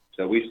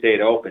 so we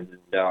stayed open.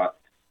 And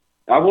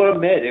I will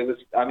admit, it was.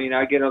 I mean,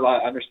 I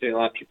understand a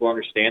lot of people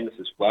understand this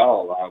as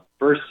well.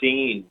 First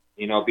seeing,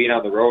 being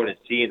on the road and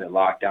seeing the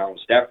lockdown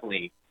was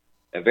definitely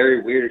a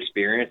very weird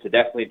experience. It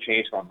definitely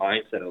changed my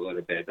mindset a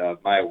little bit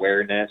of my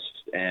awareness,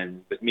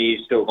 and with me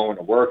still going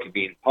to work and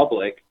being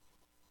public,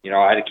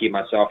 I had to keep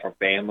myself from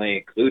family,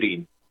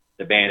 including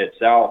the band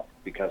itself,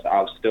 because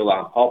I was still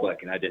out in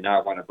public and I did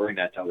not want to bring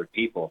that to other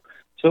people.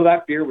 So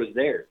that fear was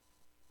there.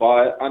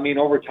 But, I mean,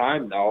 over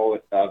time, though,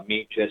 of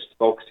me just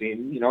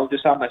focusing,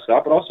 just on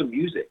myself, but also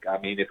music. I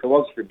mean, if it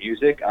wasn't for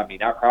music, I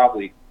mean, I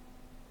probably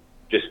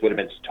just would have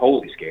been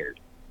totally scared.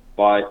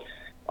 But,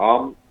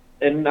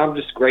 and I'm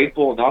just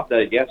grateful enough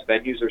that, yes,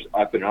 venues are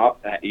up and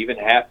up, even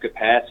half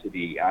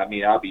capacity. I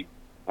mean,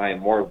 I am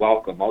more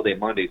welcome. AllDay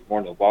MonDay is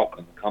more than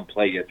welcome to come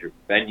play at your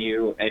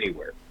venue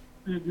anywhere.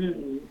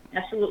 Mm-hmm.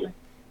 Absolutely.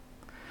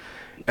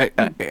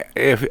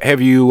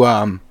 Have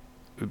you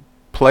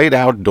played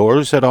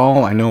outdoors at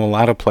all? I know a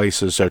lot of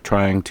places are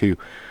trying to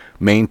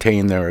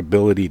maintain their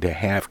ability to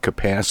have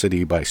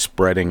capacity by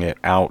spreading it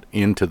out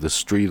into the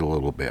street a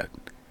little bit.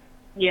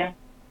 Yeah.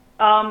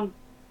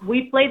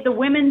 We played the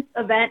women's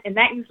event, and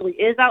that usually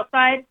is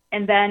outside.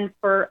 And then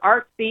for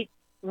Art Beat,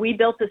 we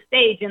built a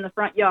stage in the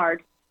front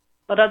yard.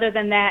 But other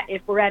than that,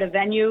 if we're at a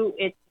venue,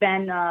 it's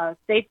been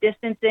safe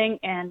distancing,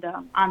 and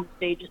on the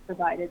stage is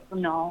provided. So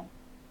no,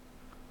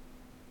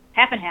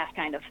 half and half,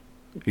 kind of.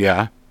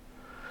 Yeah.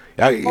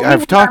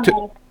 I've talked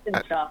to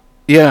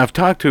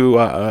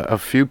a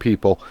few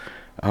people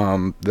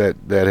that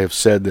have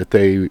said that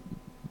they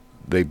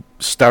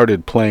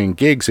started playing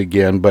gigs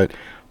again, but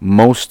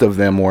most of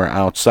them were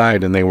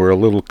outside, and they were a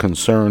little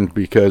concerned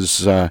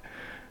because the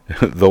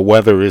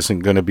weather isn't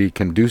going to be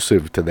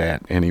conducive to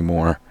that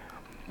anymore.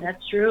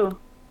 That's true.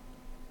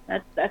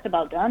 That's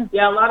about done.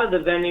 Yeah, a lot of the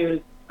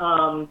venues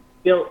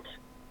built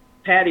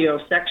patio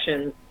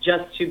sections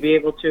just to be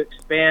able to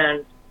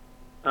expand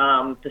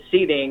the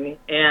seating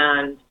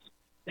and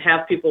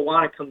have people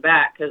want to come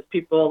back, because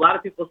a lot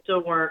of people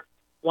still weren't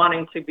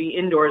wanting to be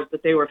indoors,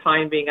 but they were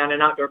fine being on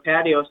an outdoor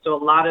patio. So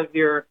a lot of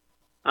your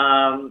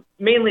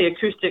mainly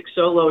acoustic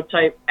solo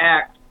type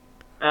acts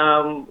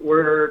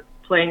were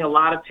playing a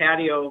lot of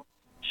patio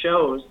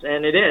shows,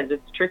 and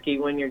it's tricky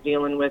when you're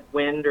dealing with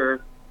wind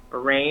or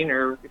rain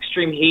or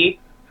extreme heat.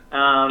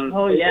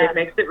 It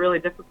makes it really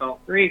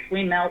difficult. Grief,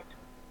 we melt.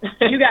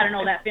 You got to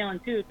know that feeling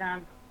too,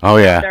 Tom. Oh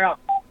yeah. They're out.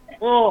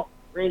 Oh,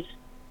 Grace.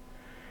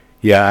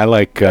 Yeah, I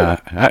like,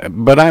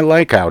 but I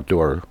like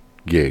outdoor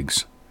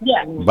gigs.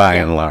 Yeah. By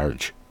and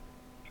large.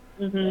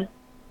 Mhm.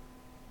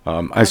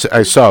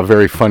 I saw a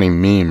very funny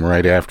meme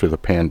right after the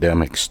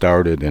pandemic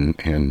started,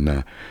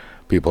 and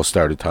people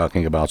started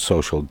talking about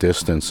social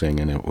distancing,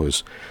 and it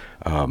was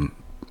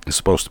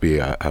supposed to be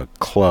a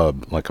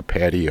club, like a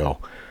patio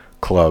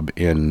club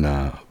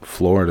in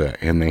Florida,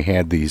 and they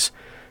had these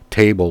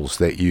tables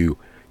that you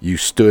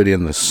stood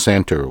in the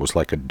center. It was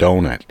like a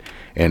donut,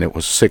 and it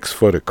was 6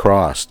 foot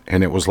across,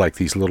 and it was like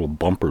these little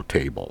bumper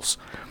tables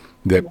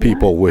that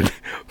people would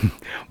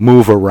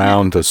move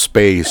around to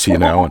space,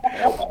 and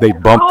they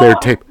bump their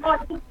table.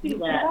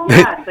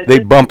 They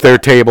bump their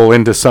table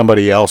into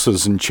somebody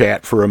else's and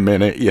chat for a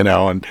minute,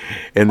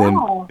 and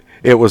then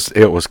it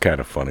was kind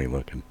of funny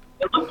looking.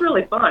 It looked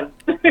really fun.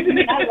 I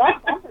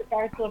love bumper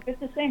cars, so if it's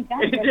the same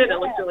time. It did. It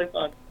looked really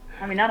fun.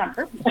 I mean, not on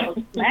purpose,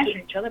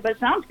 smashing each other, but it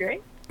sounds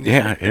great.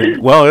 Yeah, it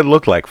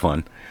looked like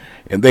fun,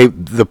 and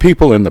the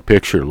people in the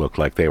picture looked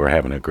like they were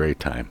having a great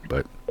time,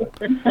 but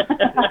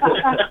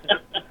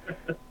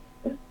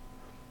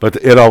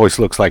it always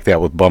looks like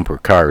that with bumper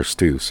cars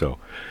too. So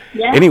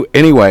yeah.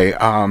 Anyway,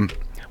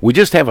 we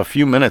just have a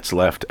few minutes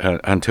left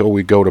until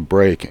we go to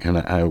break, and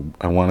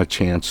I want a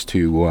chance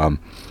to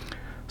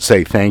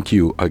say thank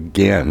you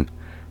again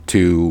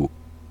to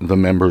the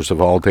members of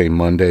AllDay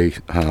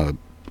MonDay,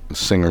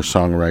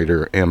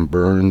 singer-songwriter M.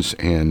 Burns,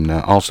 and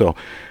also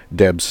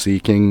Deb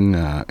Seeking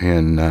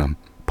and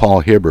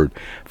Paul Hibbard.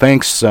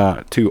 Thanks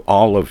to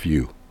all of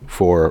you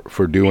for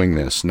doing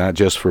this, not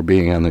just for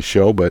being on the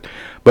show, but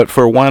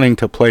for wanting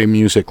to play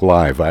music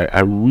live. I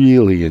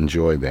really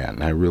enjoy that,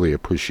 and I really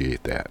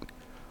appreciate that.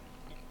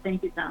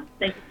 Thank you, Tom.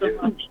 Thank you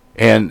so much.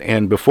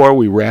 And before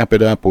we wrap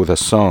it up with a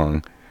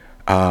song,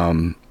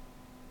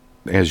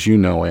 as you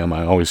know, Em,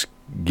 I always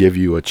give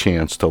you a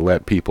chance to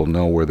let people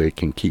know where they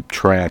can keep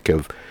track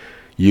of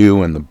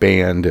you and the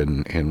band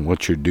and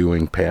what you're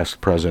doing, past,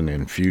 present,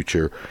 and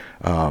future.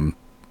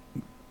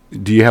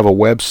 Do you have a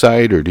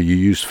website, or do you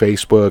use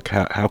Facebook?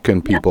 How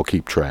can people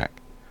keep track?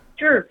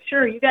 Sure.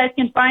 You guys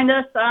can find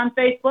us on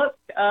Facebook,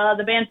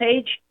 the band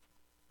page.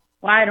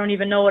 Well, I don't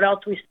even know what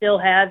else we still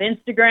have.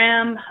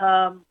 Instagram.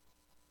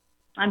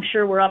 I'm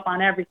sure we're up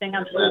on everything.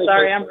 I'm so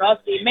sorry, I'm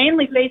rusty.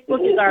 Mainly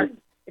Facebook is our,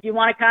 if you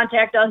want to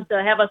contact us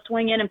to have us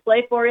swing in and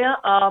play for you,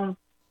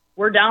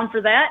 we're down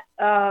for that.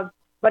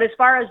 But as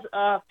far as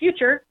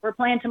future, we're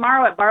playing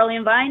tomorrow at Barley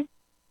and Vine,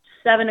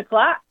 7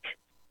 o'clock.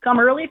 Come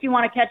early if you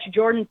want to catch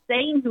Jordan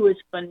Sane, who is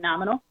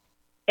phenomenal.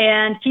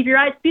 And keep your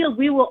eyes peeled.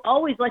 We will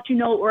always let you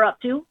know what we're up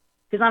to,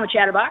 because I'm a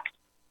chatterbox,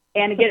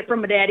 and I get it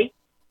from my daddy.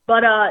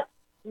 But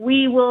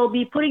we will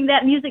be putting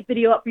that music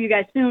video up for you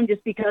guys soon,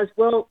 just because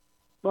we'll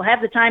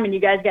have the time, and you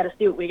guys got to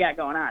see what we got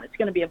going on. It's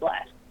going to be a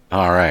blast.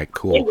 All right,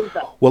 cool.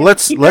 Well,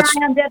 let's keep your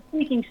eye on Dead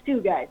Speakings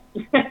too, guys.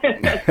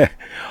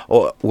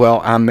 Well,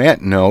 on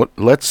that note,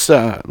 let's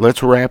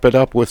wrap it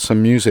up with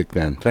some music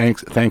then.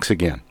 Thanks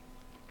again.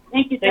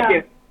 Thank you, Tom. Thank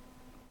you.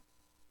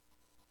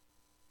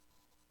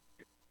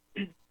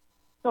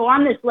 So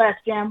on this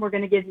last jam, we're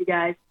going to give you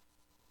guys,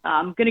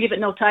 I'm going to give it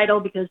no title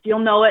because you'll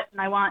know it,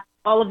 and I want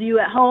all of you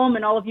at home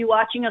and all of you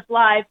watching us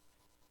live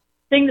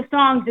sing the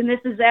songs, and this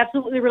is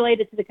absolutely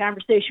related to the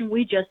conversation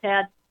we just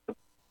had.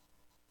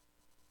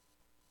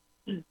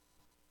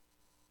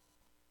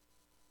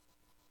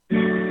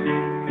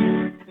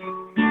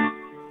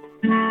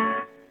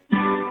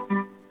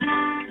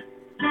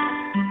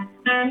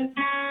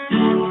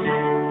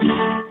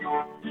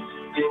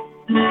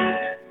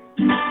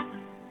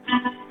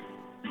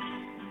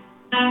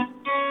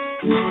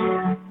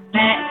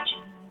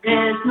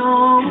 There's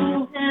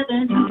no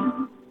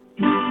heaven.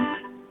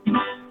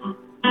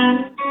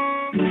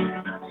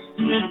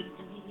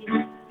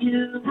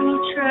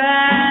 You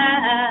try.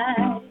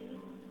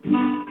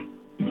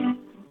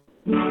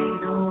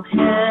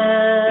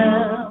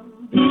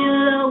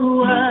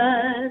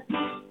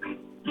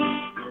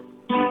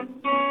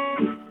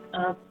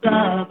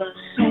 above a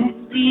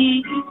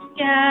lonely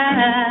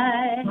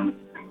sky.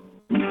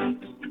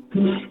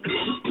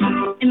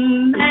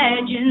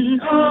 Imagine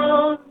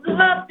all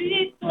the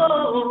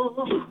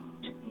people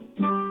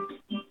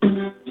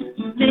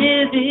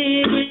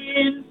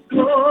living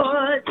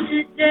for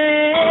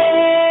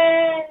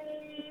today.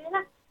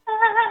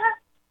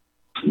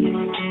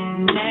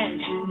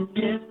 Imagine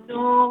this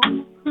old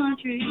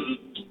country.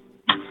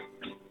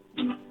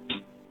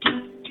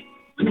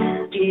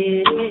 It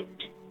is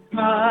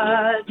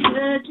hard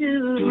to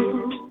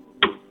do.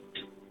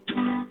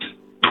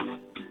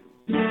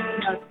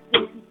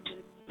 Nothing to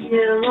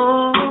kill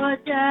or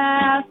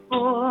die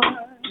for.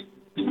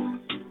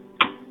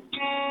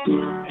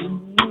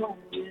 And no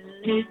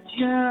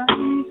religion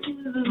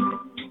too.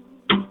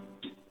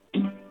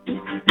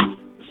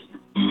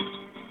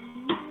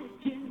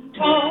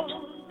 All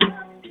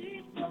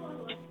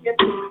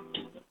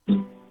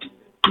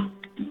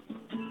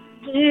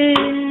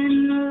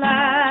in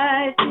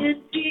life is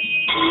peace.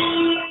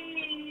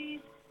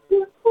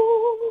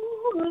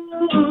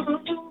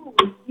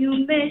 You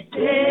may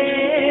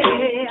say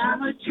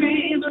I'm a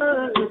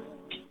dreamer,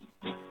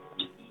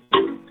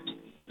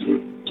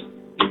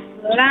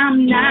 but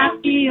I'm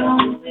not the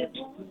only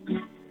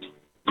one.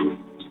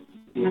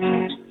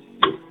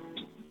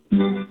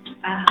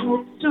 I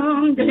hope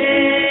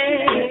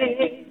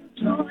someday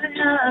you'll join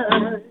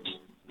us.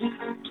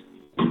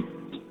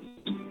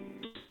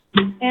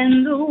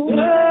 And the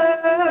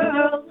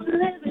world will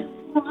live as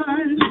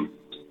one.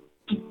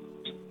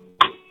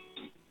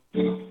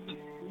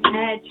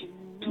 Imagine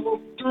no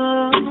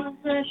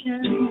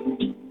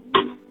possession.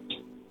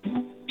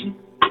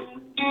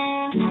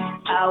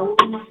 I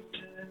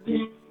wonder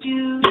if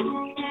you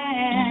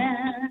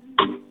can.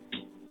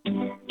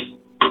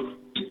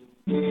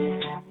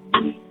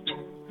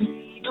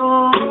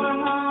 Your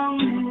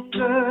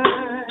hunger.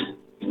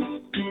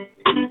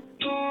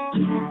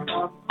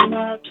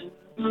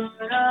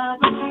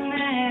 Of a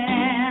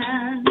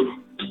man.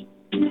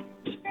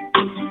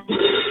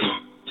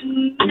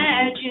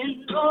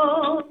 Imagine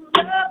all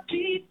the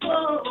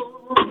people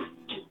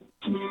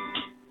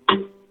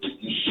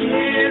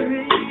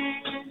sharing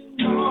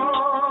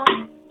all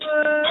the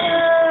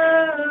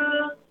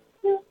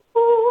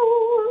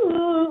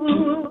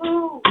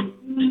world.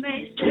 You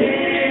may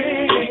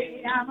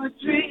say I'm a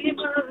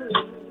dreamer,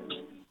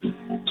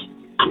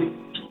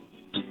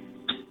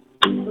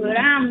 but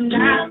I'm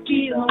not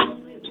the only.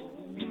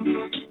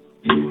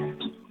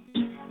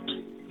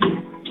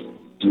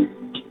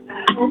 I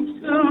hope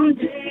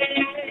someday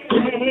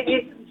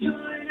you'll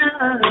join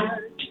us,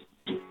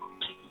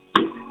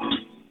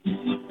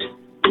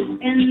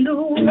 and the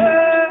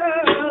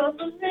world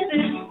will live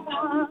in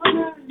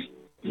one.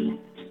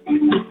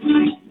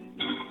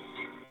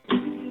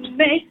 You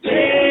may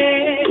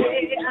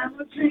say I'm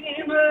a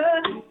dreamer.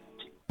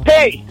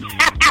 Hey,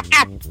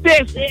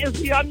 this is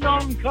the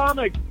Unknown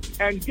Comic.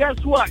 And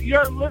guess what?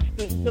 You're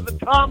listening to the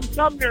Tom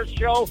Sumner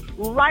Show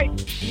right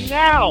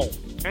now.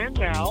 And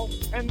now,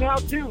 and now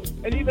too,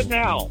 and even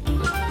now.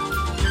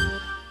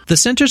 The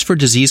Centers for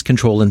Disease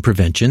Control and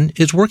Prevention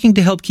is working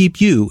to help keep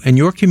you and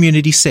your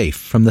community safe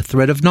from the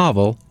threat of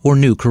novel or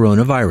new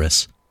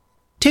coronavirus.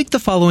 Take the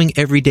following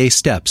everyday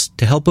steps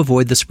to help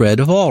avoid the spread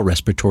of all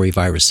respiratory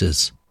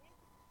viruses.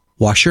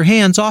 Wash your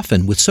hands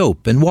often with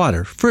soap and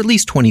water for at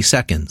least 20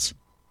 seconds.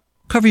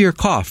 Cover your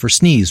cough or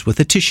sneeze with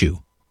a tissue.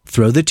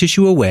 Throw the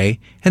tissue away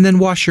and then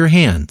wash your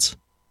hands.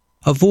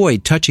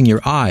 Avoid touching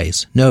your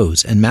eyes,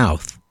 nose, and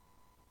mouth.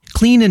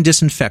 Clean and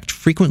disinfect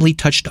frequently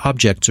touched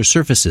objects or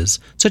surfaces,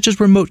 such as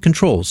remote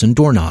controls and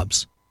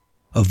doorknobs.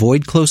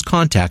 Avoid close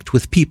contact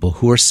with people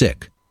who are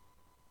sick.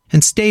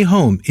 And stay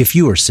home if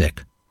you are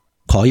sick.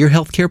 Call your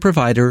healthcare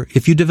provider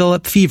if you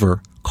develop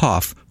fever,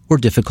 cough, or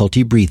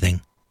difficulty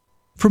breathing.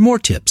 For more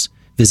tips,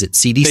 visit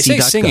cdc.gov. They say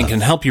singing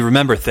can help you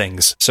remember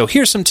things, so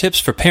here's some tips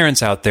for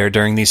parents out there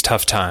during these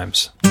tough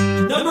times.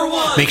 Number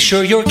 1. Make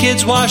sure your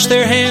kids wash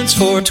their hands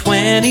for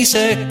 20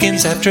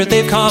 seconds after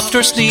they've coughed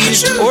or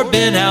sneezed or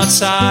been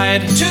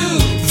outside. 2.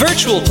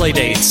 Virtual play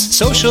dates.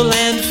 Social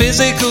and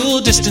physical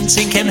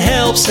distancing can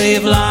help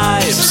save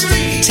lives.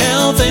 3.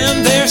 Tell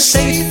them they're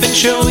safe and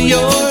show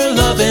your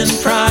love and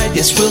pride.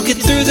 Yes, we'll get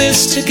through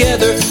this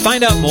together.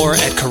 Find out more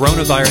at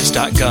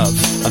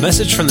coronavirus.gov. A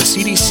message from the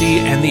CDC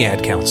and the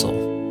Ad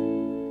Council.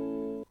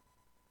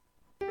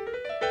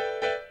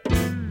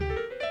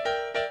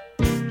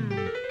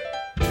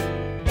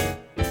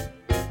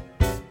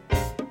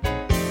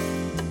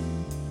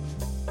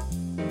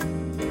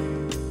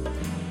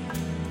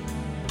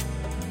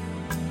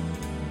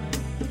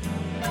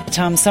 The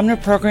Tom Sumner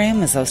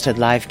program is hosted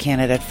live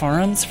candidate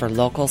forums for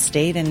local,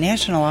 state, and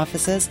national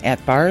offices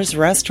at bars,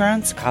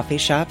 restaurants, coffee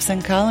shops,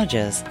 and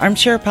colleges.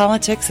 Armchair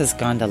Politics has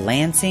gone to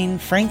Lansing,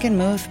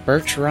 Frankenmuth,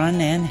 Birch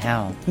Run, and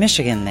hell,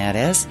 Michigan, that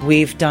is.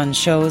 We've done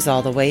shows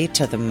all the way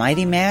to the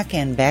Mighty Mac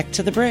and back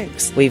to the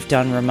Briggs. We've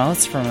done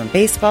remotes from a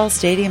baseball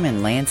stadium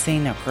in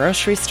Lansing, a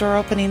grocery store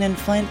opening in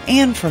Flint,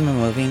 and from a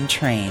moving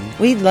train.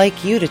 We'd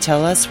like you to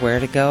tell us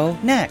where to go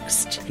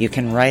next. You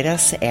can write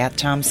us at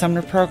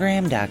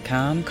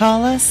TomSumnerProgram.com,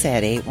 call us us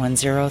at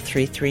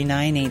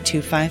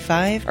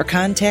 810-339-8255 or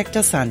contact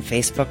us on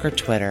Facebook or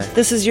Twitter.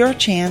 This is your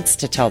chance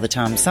to tell the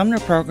Tom Sumner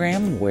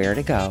program where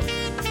to go.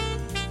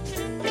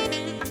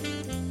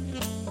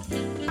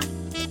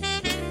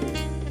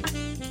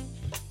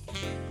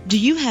 Do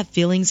you have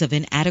feelings of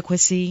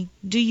inadequacy?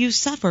 Do you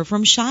suffer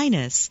from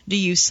shyness? Do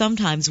you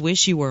sometimes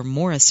wish you were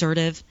more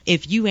assertive?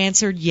 If you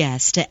answered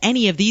yes to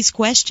any of these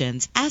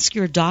questions, ask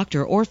your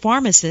doctor or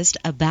pharmacist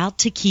about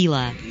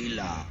tequila.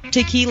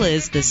 Tequila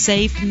is the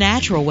safe,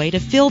 natural way to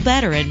feel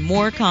better and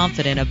more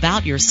confident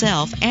about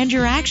yourself and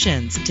your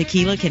actions.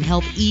 Tequila can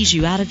help ease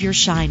you out of your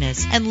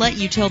shyness and let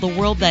you tell the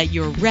world that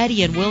you're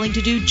ready and willing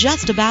to do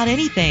just about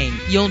anything.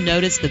 You'll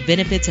notice the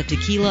benefits of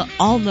tequila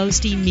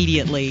almost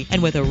immediately,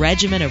 and with a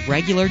regimen of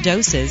regular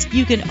doses,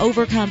 you can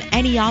overcome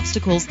any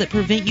obstacles that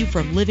prevent you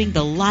from living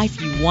the life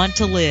you want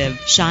to live.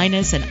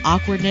 Shyness and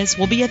awkwardness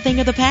will be a thing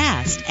of the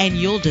past, and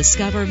you'll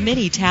discover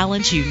many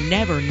talents you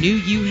never knew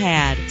you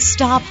had.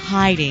 Stop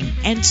hiding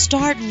and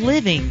start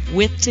living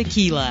with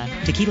tequila.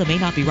 Tequila may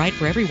not be right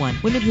for everyone.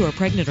 Women who are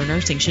pregnant or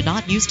nursing should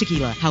not use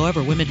tequila.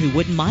 However, women who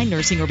wouldn't mind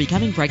nursing or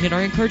becoming pregnant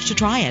are encouraged to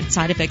try it.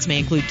 Side effects may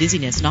include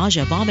dizziness,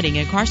 nausea, vomiting,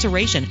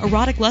 incarceration,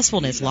 erotic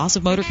lustfulness, loss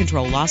of motor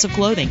control, loss of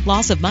clothing,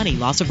 loss of money,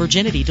 loss of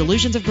virginity,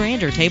 delusions of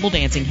grandeur, table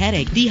dancing,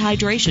 headache,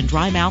 dehydration,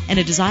 dry mouth, and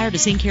a desire to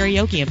sing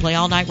karaoke and play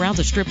all-night rounds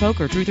of strip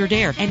poker, truth or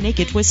dare, and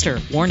naked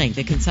twister. Warning,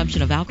 the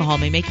consumption of alcohol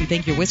may make you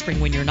think you're whispering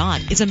when you're not.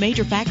 It's a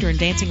major factor in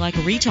dancing like a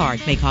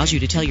retard. May cause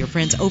you to tell your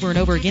friends over and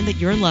over again that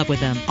you're in love with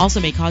them.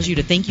 Also may cause you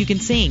to think you can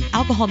sing.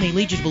 Alcohol may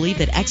lead you to believe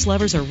that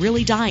ex-lovers are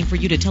really dying for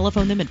you to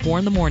telephone them at 4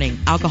 in the morning.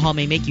 Alcohol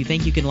may make you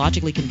think you can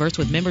logically converse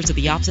with members of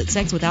the opposite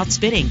sex without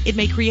spitting. It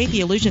may create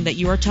the illusion that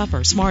you are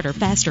tougher, smarter,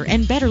 faster,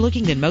 and better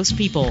looking than most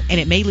people. And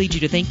it may lead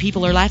you to think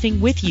people are laughing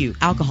with you.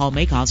 Alcohol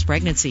may cause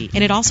pregnancy,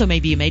 and it also may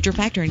be a major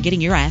factor in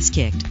getting your ass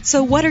kicked.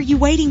 So what are you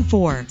waiting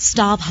for?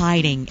 Stop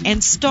hiding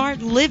and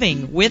start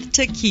living with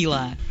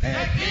tequila.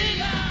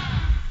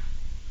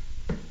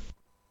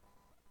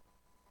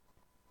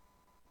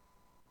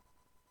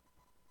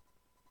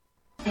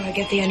 Oh, I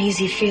get the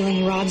uneasy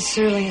feeling Rod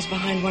Serling is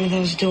behind one of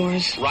those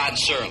doors. Rod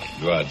Serling.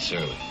 Rod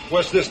Serling.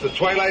 What's this, the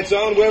Twilight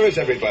Zone? Where is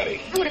everybody?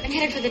 I would have been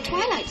headed for the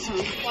Twilight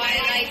Zone.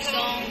 Twilight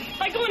Zone?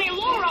 If I go any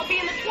lower, I'll be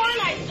in the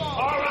Twilight Zone.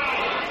 All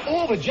right.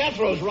 Oh, but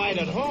Jethro's right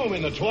at home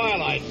in the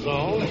Twilight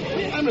Zone.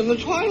 I'm in the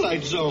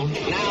Twilight Zone.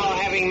 Now,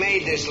 having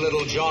made this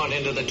little jaunt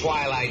into the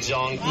Twilight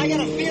Zone, I got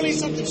a feeling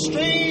something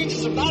strange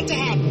is about to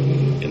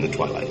happen in the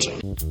Twilight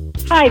Zone.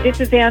 Hi, this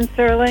is Ann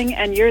Serling,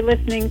 and you're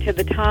listening to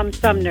the Tom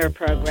Sumner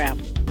program.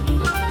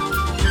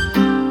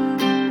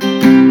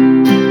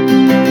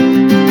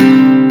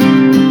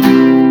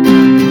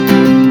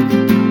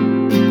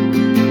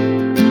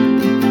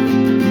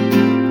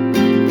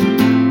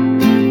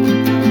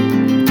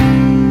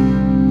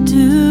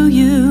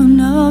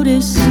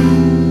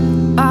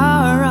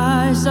 Our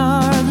eyes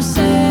are the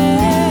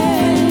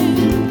same.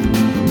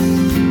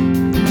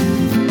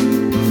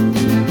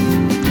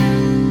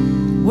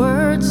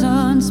 Words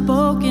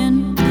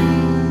unspoken,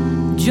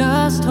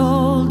 just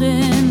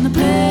holding the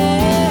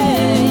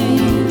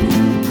pain.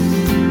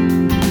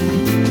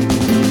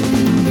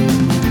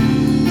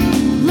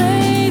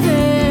 Lay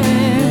there,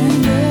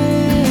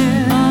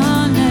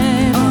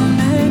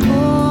 unable.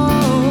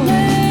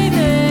 Lay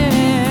there,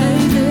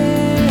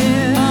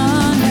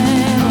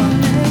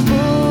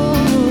 unable.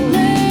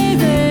 Lay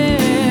there,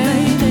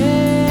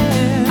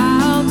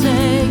 I'll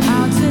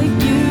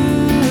take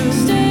you.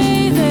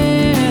 Stay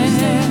there,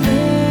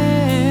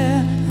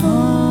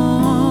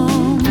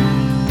 home.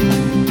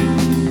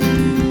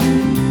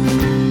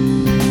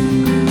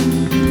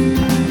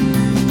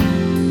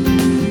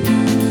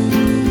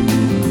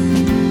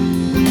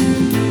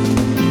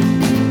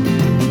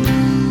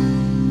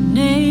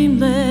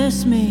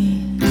 Nameless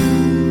me,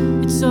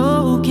 it's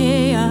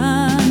okay,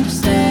 I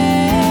understand.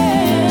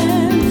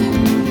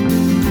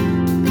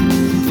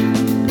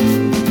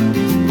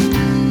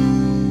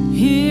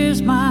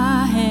 Here's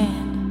my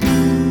hand,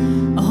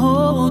 I'll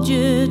hold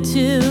you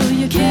till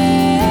you can.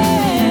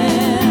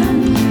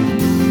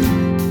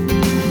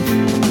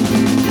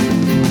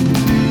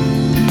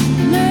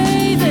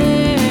 Lay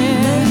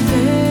there,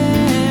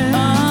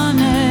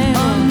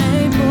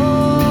 unable.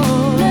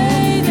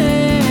 Lay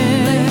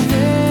there,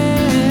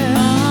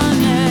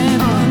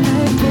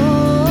 unable.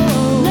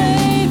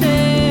 Lay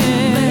there,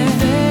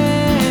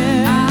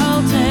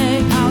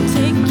 I'll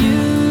take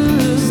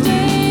you.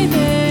 Stay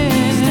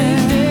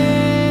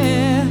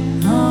there,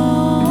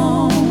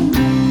 home.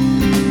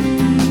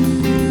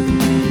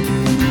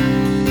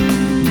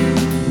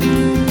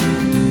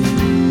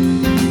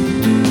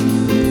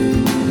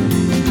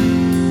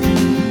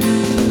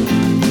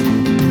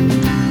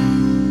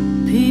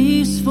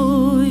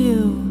 Peaceful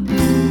you,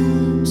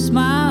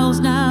 smiles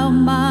now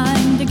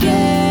mine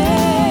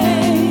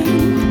again.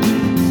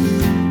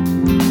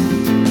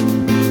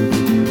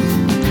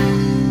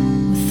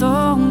 With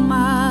all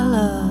my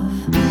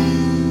love,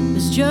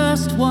 there's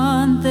just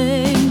one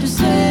thing to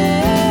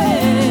say.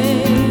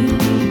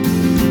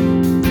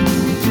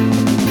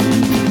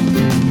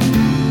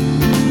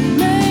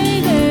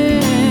 Lay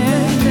there,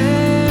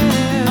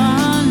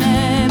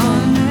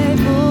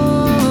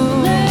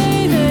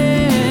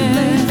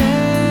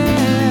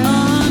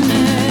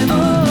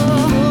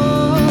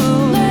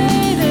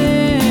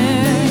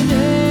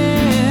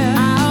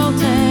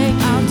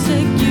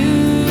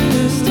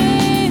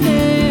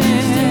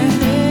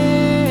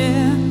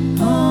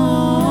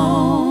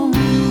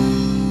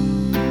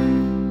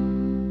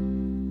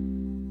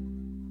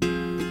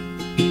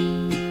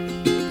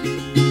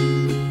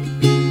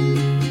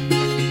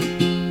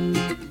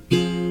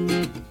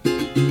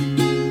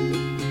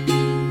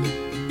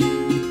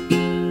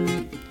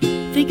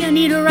 I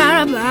need to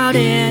write about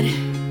it.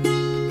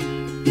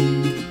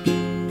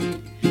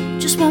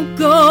 Just won't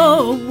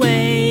go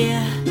away.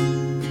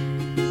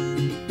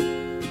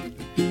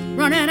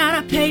 Running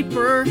out of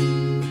paper.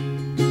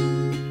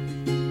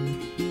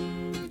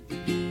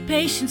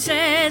 Patience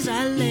as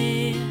I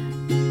lay.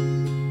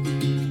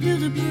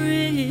 Build a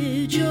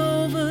bridge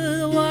over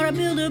the water.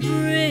 Build a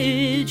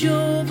bridge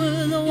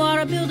over the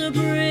water. Build a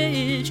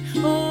bridge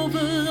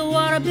over the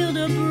water. Build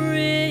a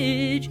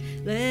bridge.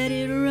 Let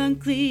it run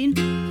clean.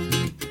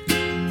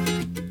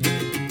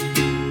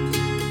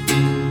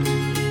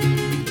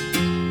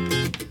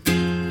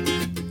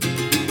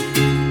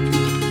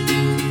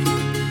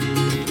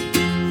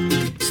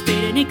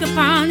 Spade and ink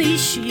upon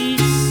these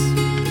sheets.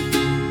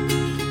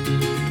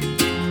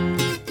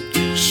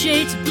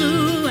 Shades of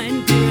blue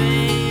and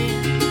gray.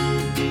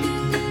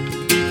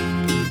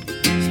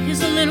 So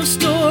here's a little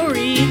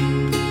story.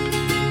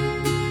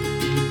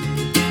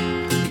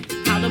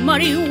 How the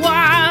muddy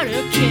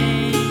water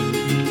came.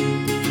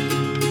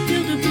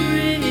 Build a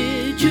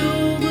bridge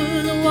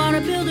over the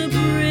water. Build a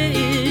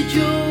bridge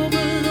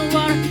over the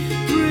water.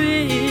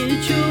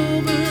 Bridge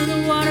over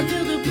the water.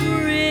 Build a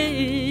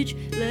bridge.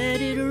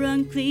 Let it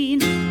run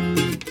clean.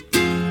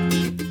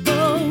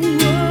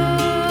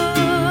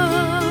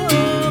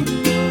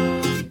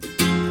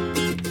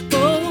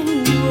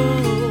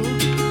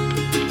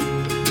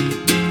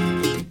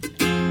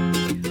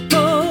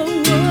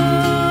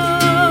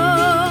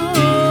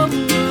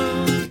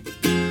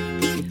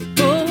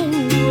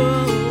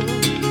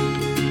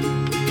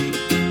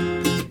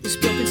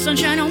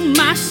 Sunshine on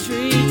my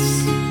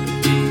streets.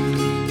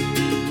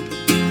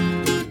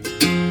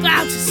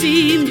 Clouds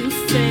seem to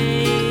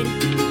fade.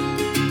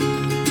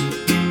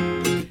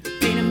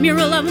 Paint a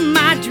mural of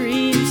my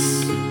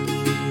dreams.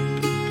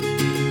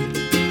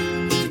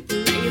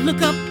 Let you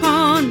look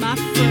upon my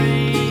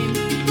frame.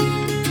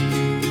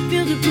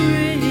 Build a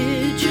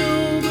bridge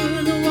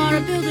over the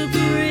water. Build a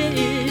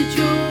bridge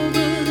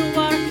over the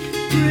water.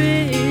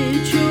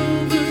 Bridge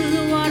over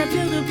the water.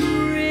 Build a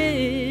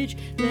bridge.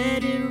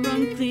 Let it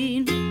run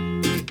clean.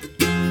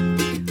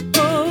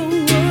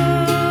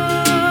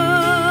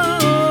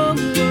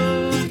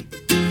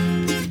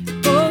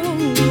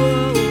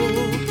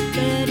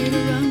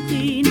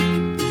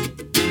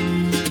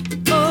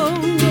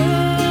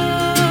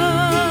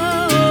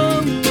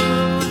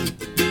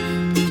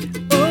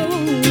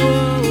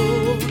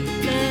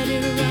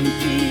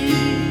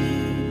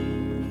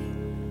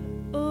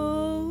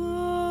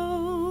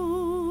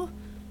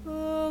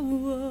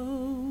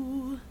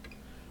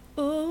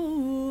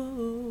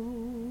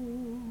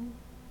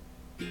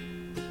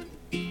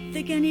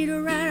 Think I need to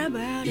write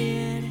about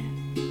it.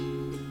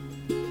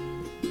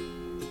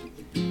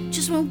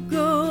 Just won't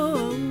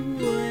go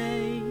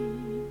away.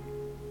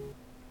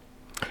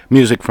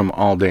 Music from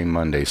AllDay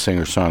MonDay,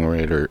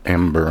 singer-songwriter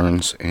M.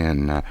 Burns,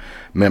 and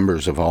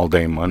members of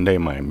AllDay MonDay,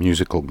 my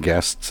musical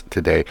guests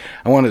today.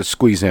 I wanted to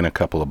squeeze in a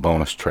couple of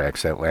bonus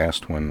tracks. That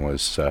last one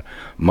was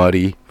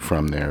Muddy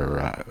from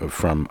their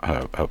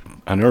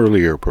an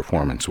earlier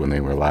performance when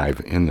they were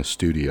live in the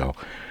studio.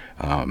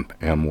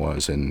 M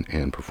was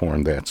and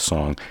performed that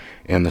song,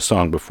 and the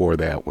song before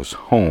that was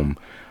Home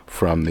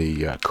from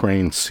the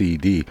Crane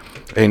CD.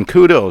 And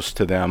kudos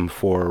to them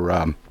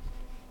for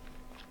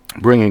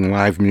bringing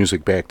live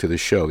music back to the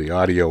show. The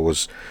audio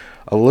was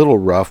a little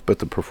rough, but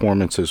the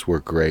performances were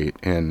great,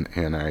 and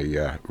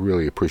I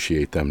really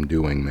appreciate them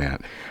doing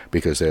that,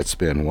 because that's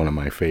been one of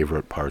my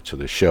favorite parts of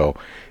the show,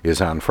 is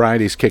on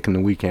Fridays kicking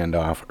the weekend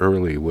off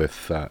early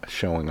with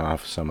showing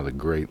off some of the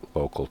great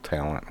local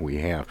talent we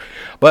have.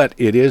 But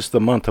it is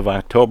the month of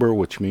October,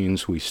 which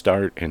means we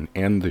start and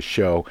end the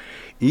show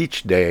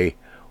each day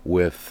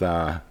with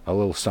a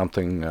little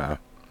something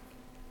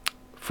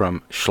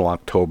from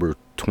Schlocktober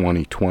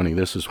 2020.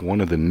 This is one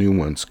of the new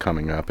ones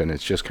coming up, and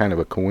it's just kind of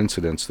a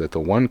coincidence that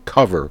the one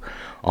cover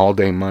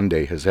AllDay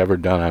MonDay has ever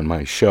done on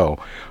my show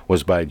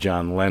was by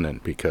John Lennon,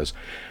 because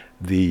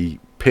the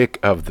pick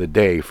of the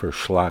day for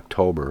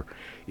Schlocktober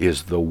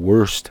is the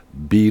worst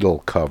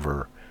Beatle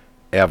cover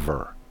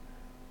ever.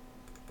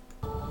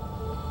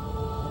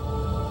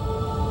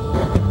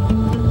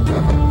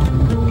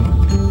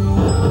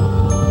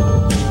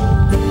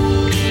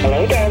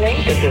 Hello, darling.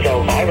 This is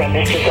Elvira,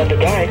 Mistress of the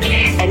Dark,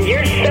 and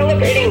you're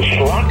celebrating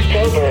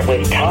Schlocktober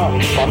with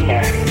Tom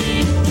Sumner.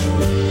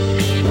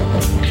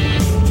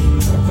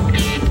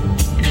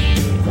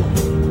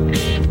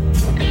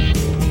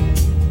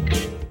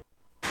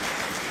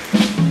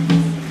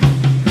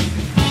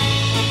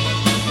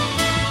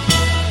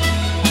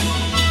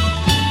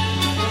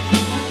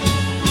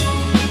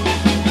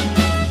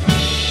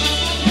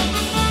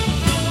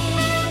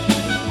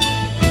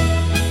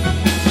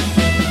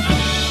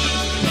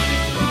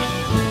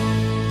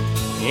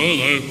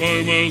 I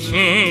find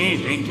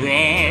myself in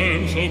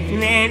trance of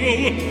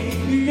travel,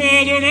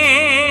 Mother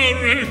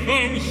Mary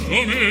comes to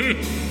me,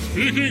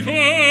 speaking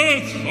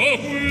words of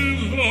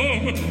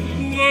wisdom,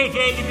 let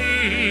it be.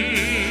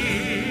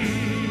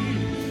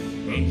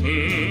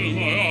 Until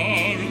my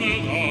arm in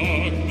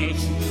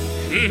darkness,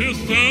 she is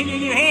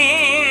standing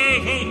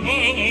right in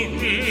front of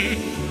me,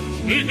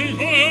 speaking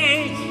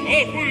words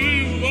of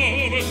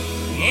wisdom,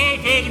 let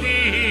it be,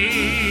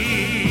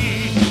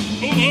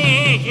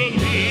 let it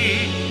be,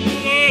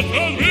 let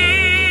it be,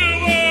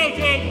 let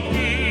it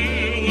be,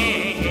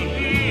 let it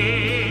be.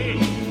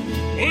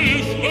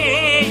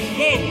 Whispers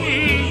of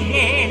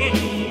wisdom,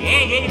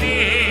 let it be.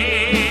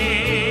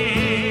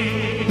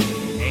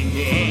 And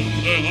when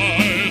the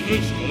night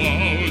is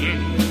cloudy,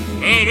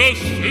 there is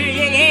still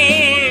a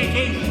light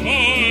and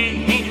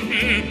shines on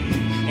me,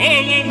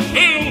 shine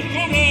until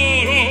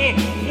tomorrow,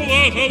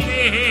 let it be.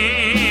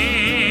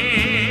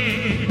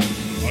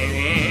 I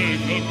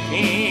wake up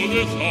to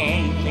the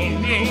sound of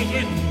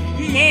music,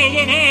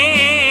 Mother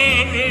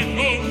Mary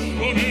comes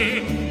to me,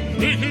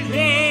 speaking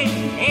words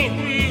of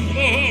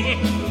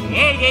wisdom,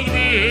 let it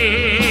be,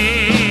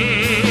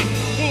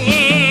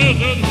 let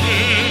it be,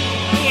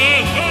 let it be,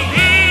 let it be,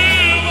 let it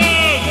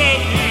be.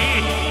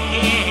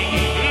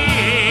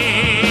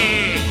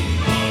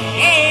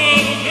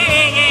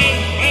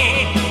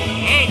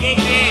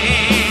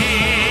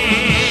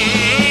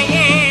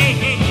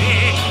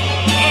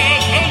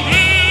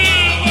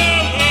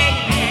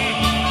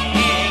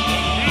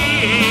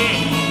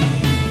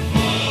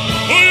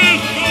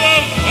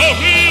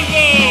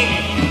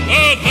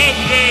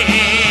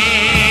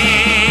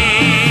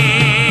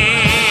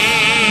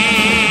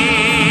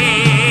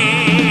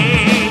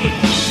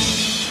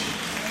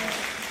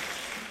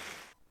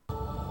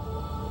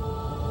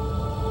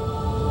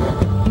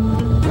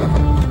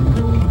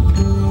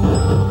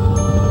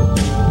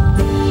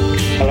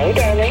 Hello,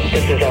 darling.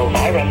 This is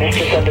Elvira,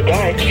 Mistress of the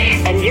Dark,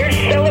 and you're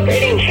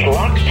celebrating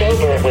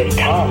Schlocktober with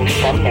Tom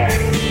Sumner.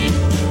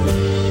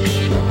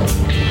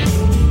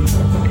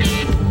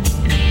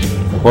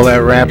 Well,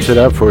 that wraps it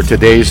up for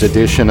today's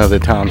edition of the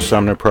Tom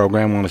Sumner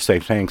program. I want to say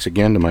thanks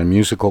again to my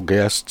musical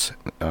guests,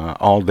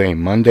 AllDay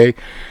MonDay,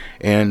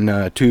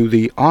 and to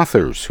the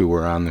authors who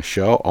were on the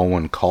show,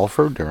 Owen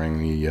Colfer, during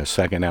the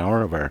second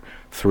hour of our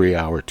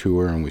 3-hour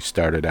tour, and we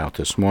started out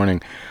this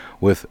morning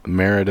with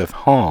Meredith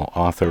Hall,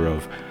 author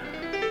of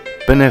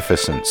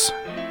Beneficence.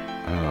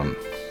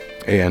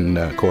 And,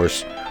 of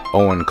course,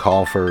 Owen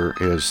Colfer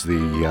is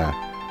the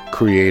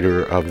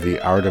creator of the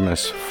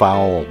Artemis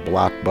Fowl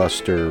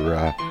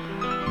blockbuster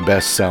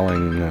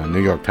best-selling,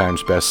 New York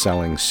Times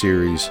best-selling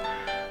series,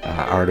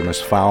 Artemis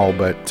Fowl.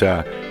 But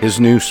his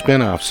new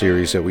spin-off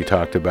series that we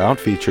talked about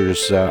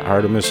features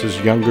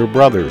Artemis's younger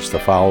brothers, the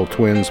Fowl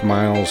twins,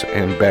 Miles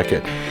and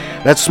Beckett.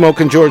 That's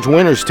Smokin' George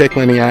Winters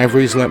tickling the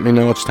ivories. Let me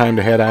know it's time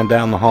to head on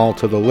down the hall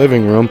to the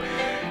living room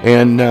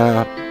and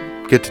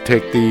get to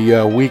take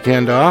the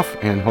weekend off,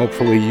 and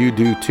hopefully you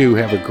do too.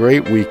 Have a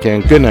great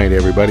weekend. Good night,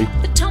 everybody.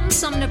 The Tom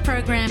Sumner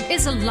program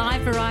is a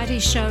live variety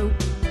show.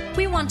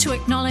 We want to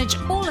acknowledge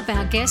all of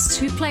our guests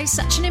who play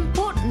such an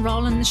important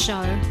role in the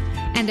show,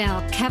 and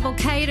our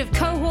cavalcade of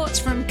cohorts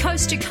from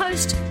coast to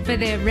coast for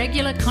their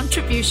regular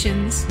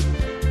contributions.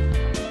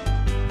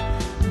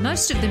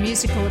 Most of the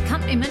musical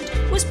accompaniment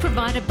was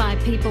provided by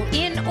people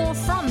in or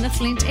from the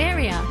Flint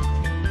area.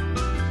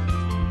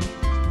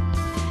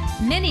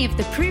 Many of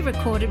the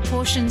pre-recorded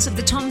portions of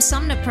the Tom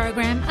Sumner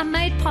program are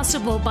made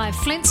possible by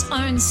Flint's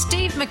own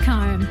Steve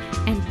McComb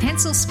and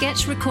Pencil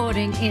Sketch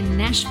Recording in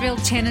Nashville,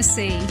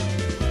 Tennessee.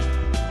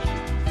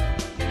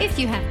 If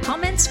you have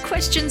comments,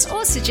 questions,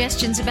 or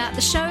suggestions about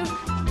the show,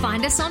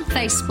 find us on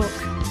Facebook.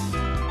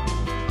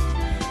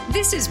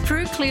 This is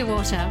Prue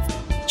Clearwater.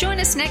 Join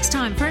us next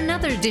time for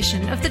another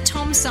edition of the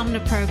Tom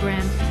Sumner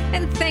program,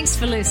 and thanks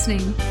for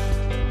listening.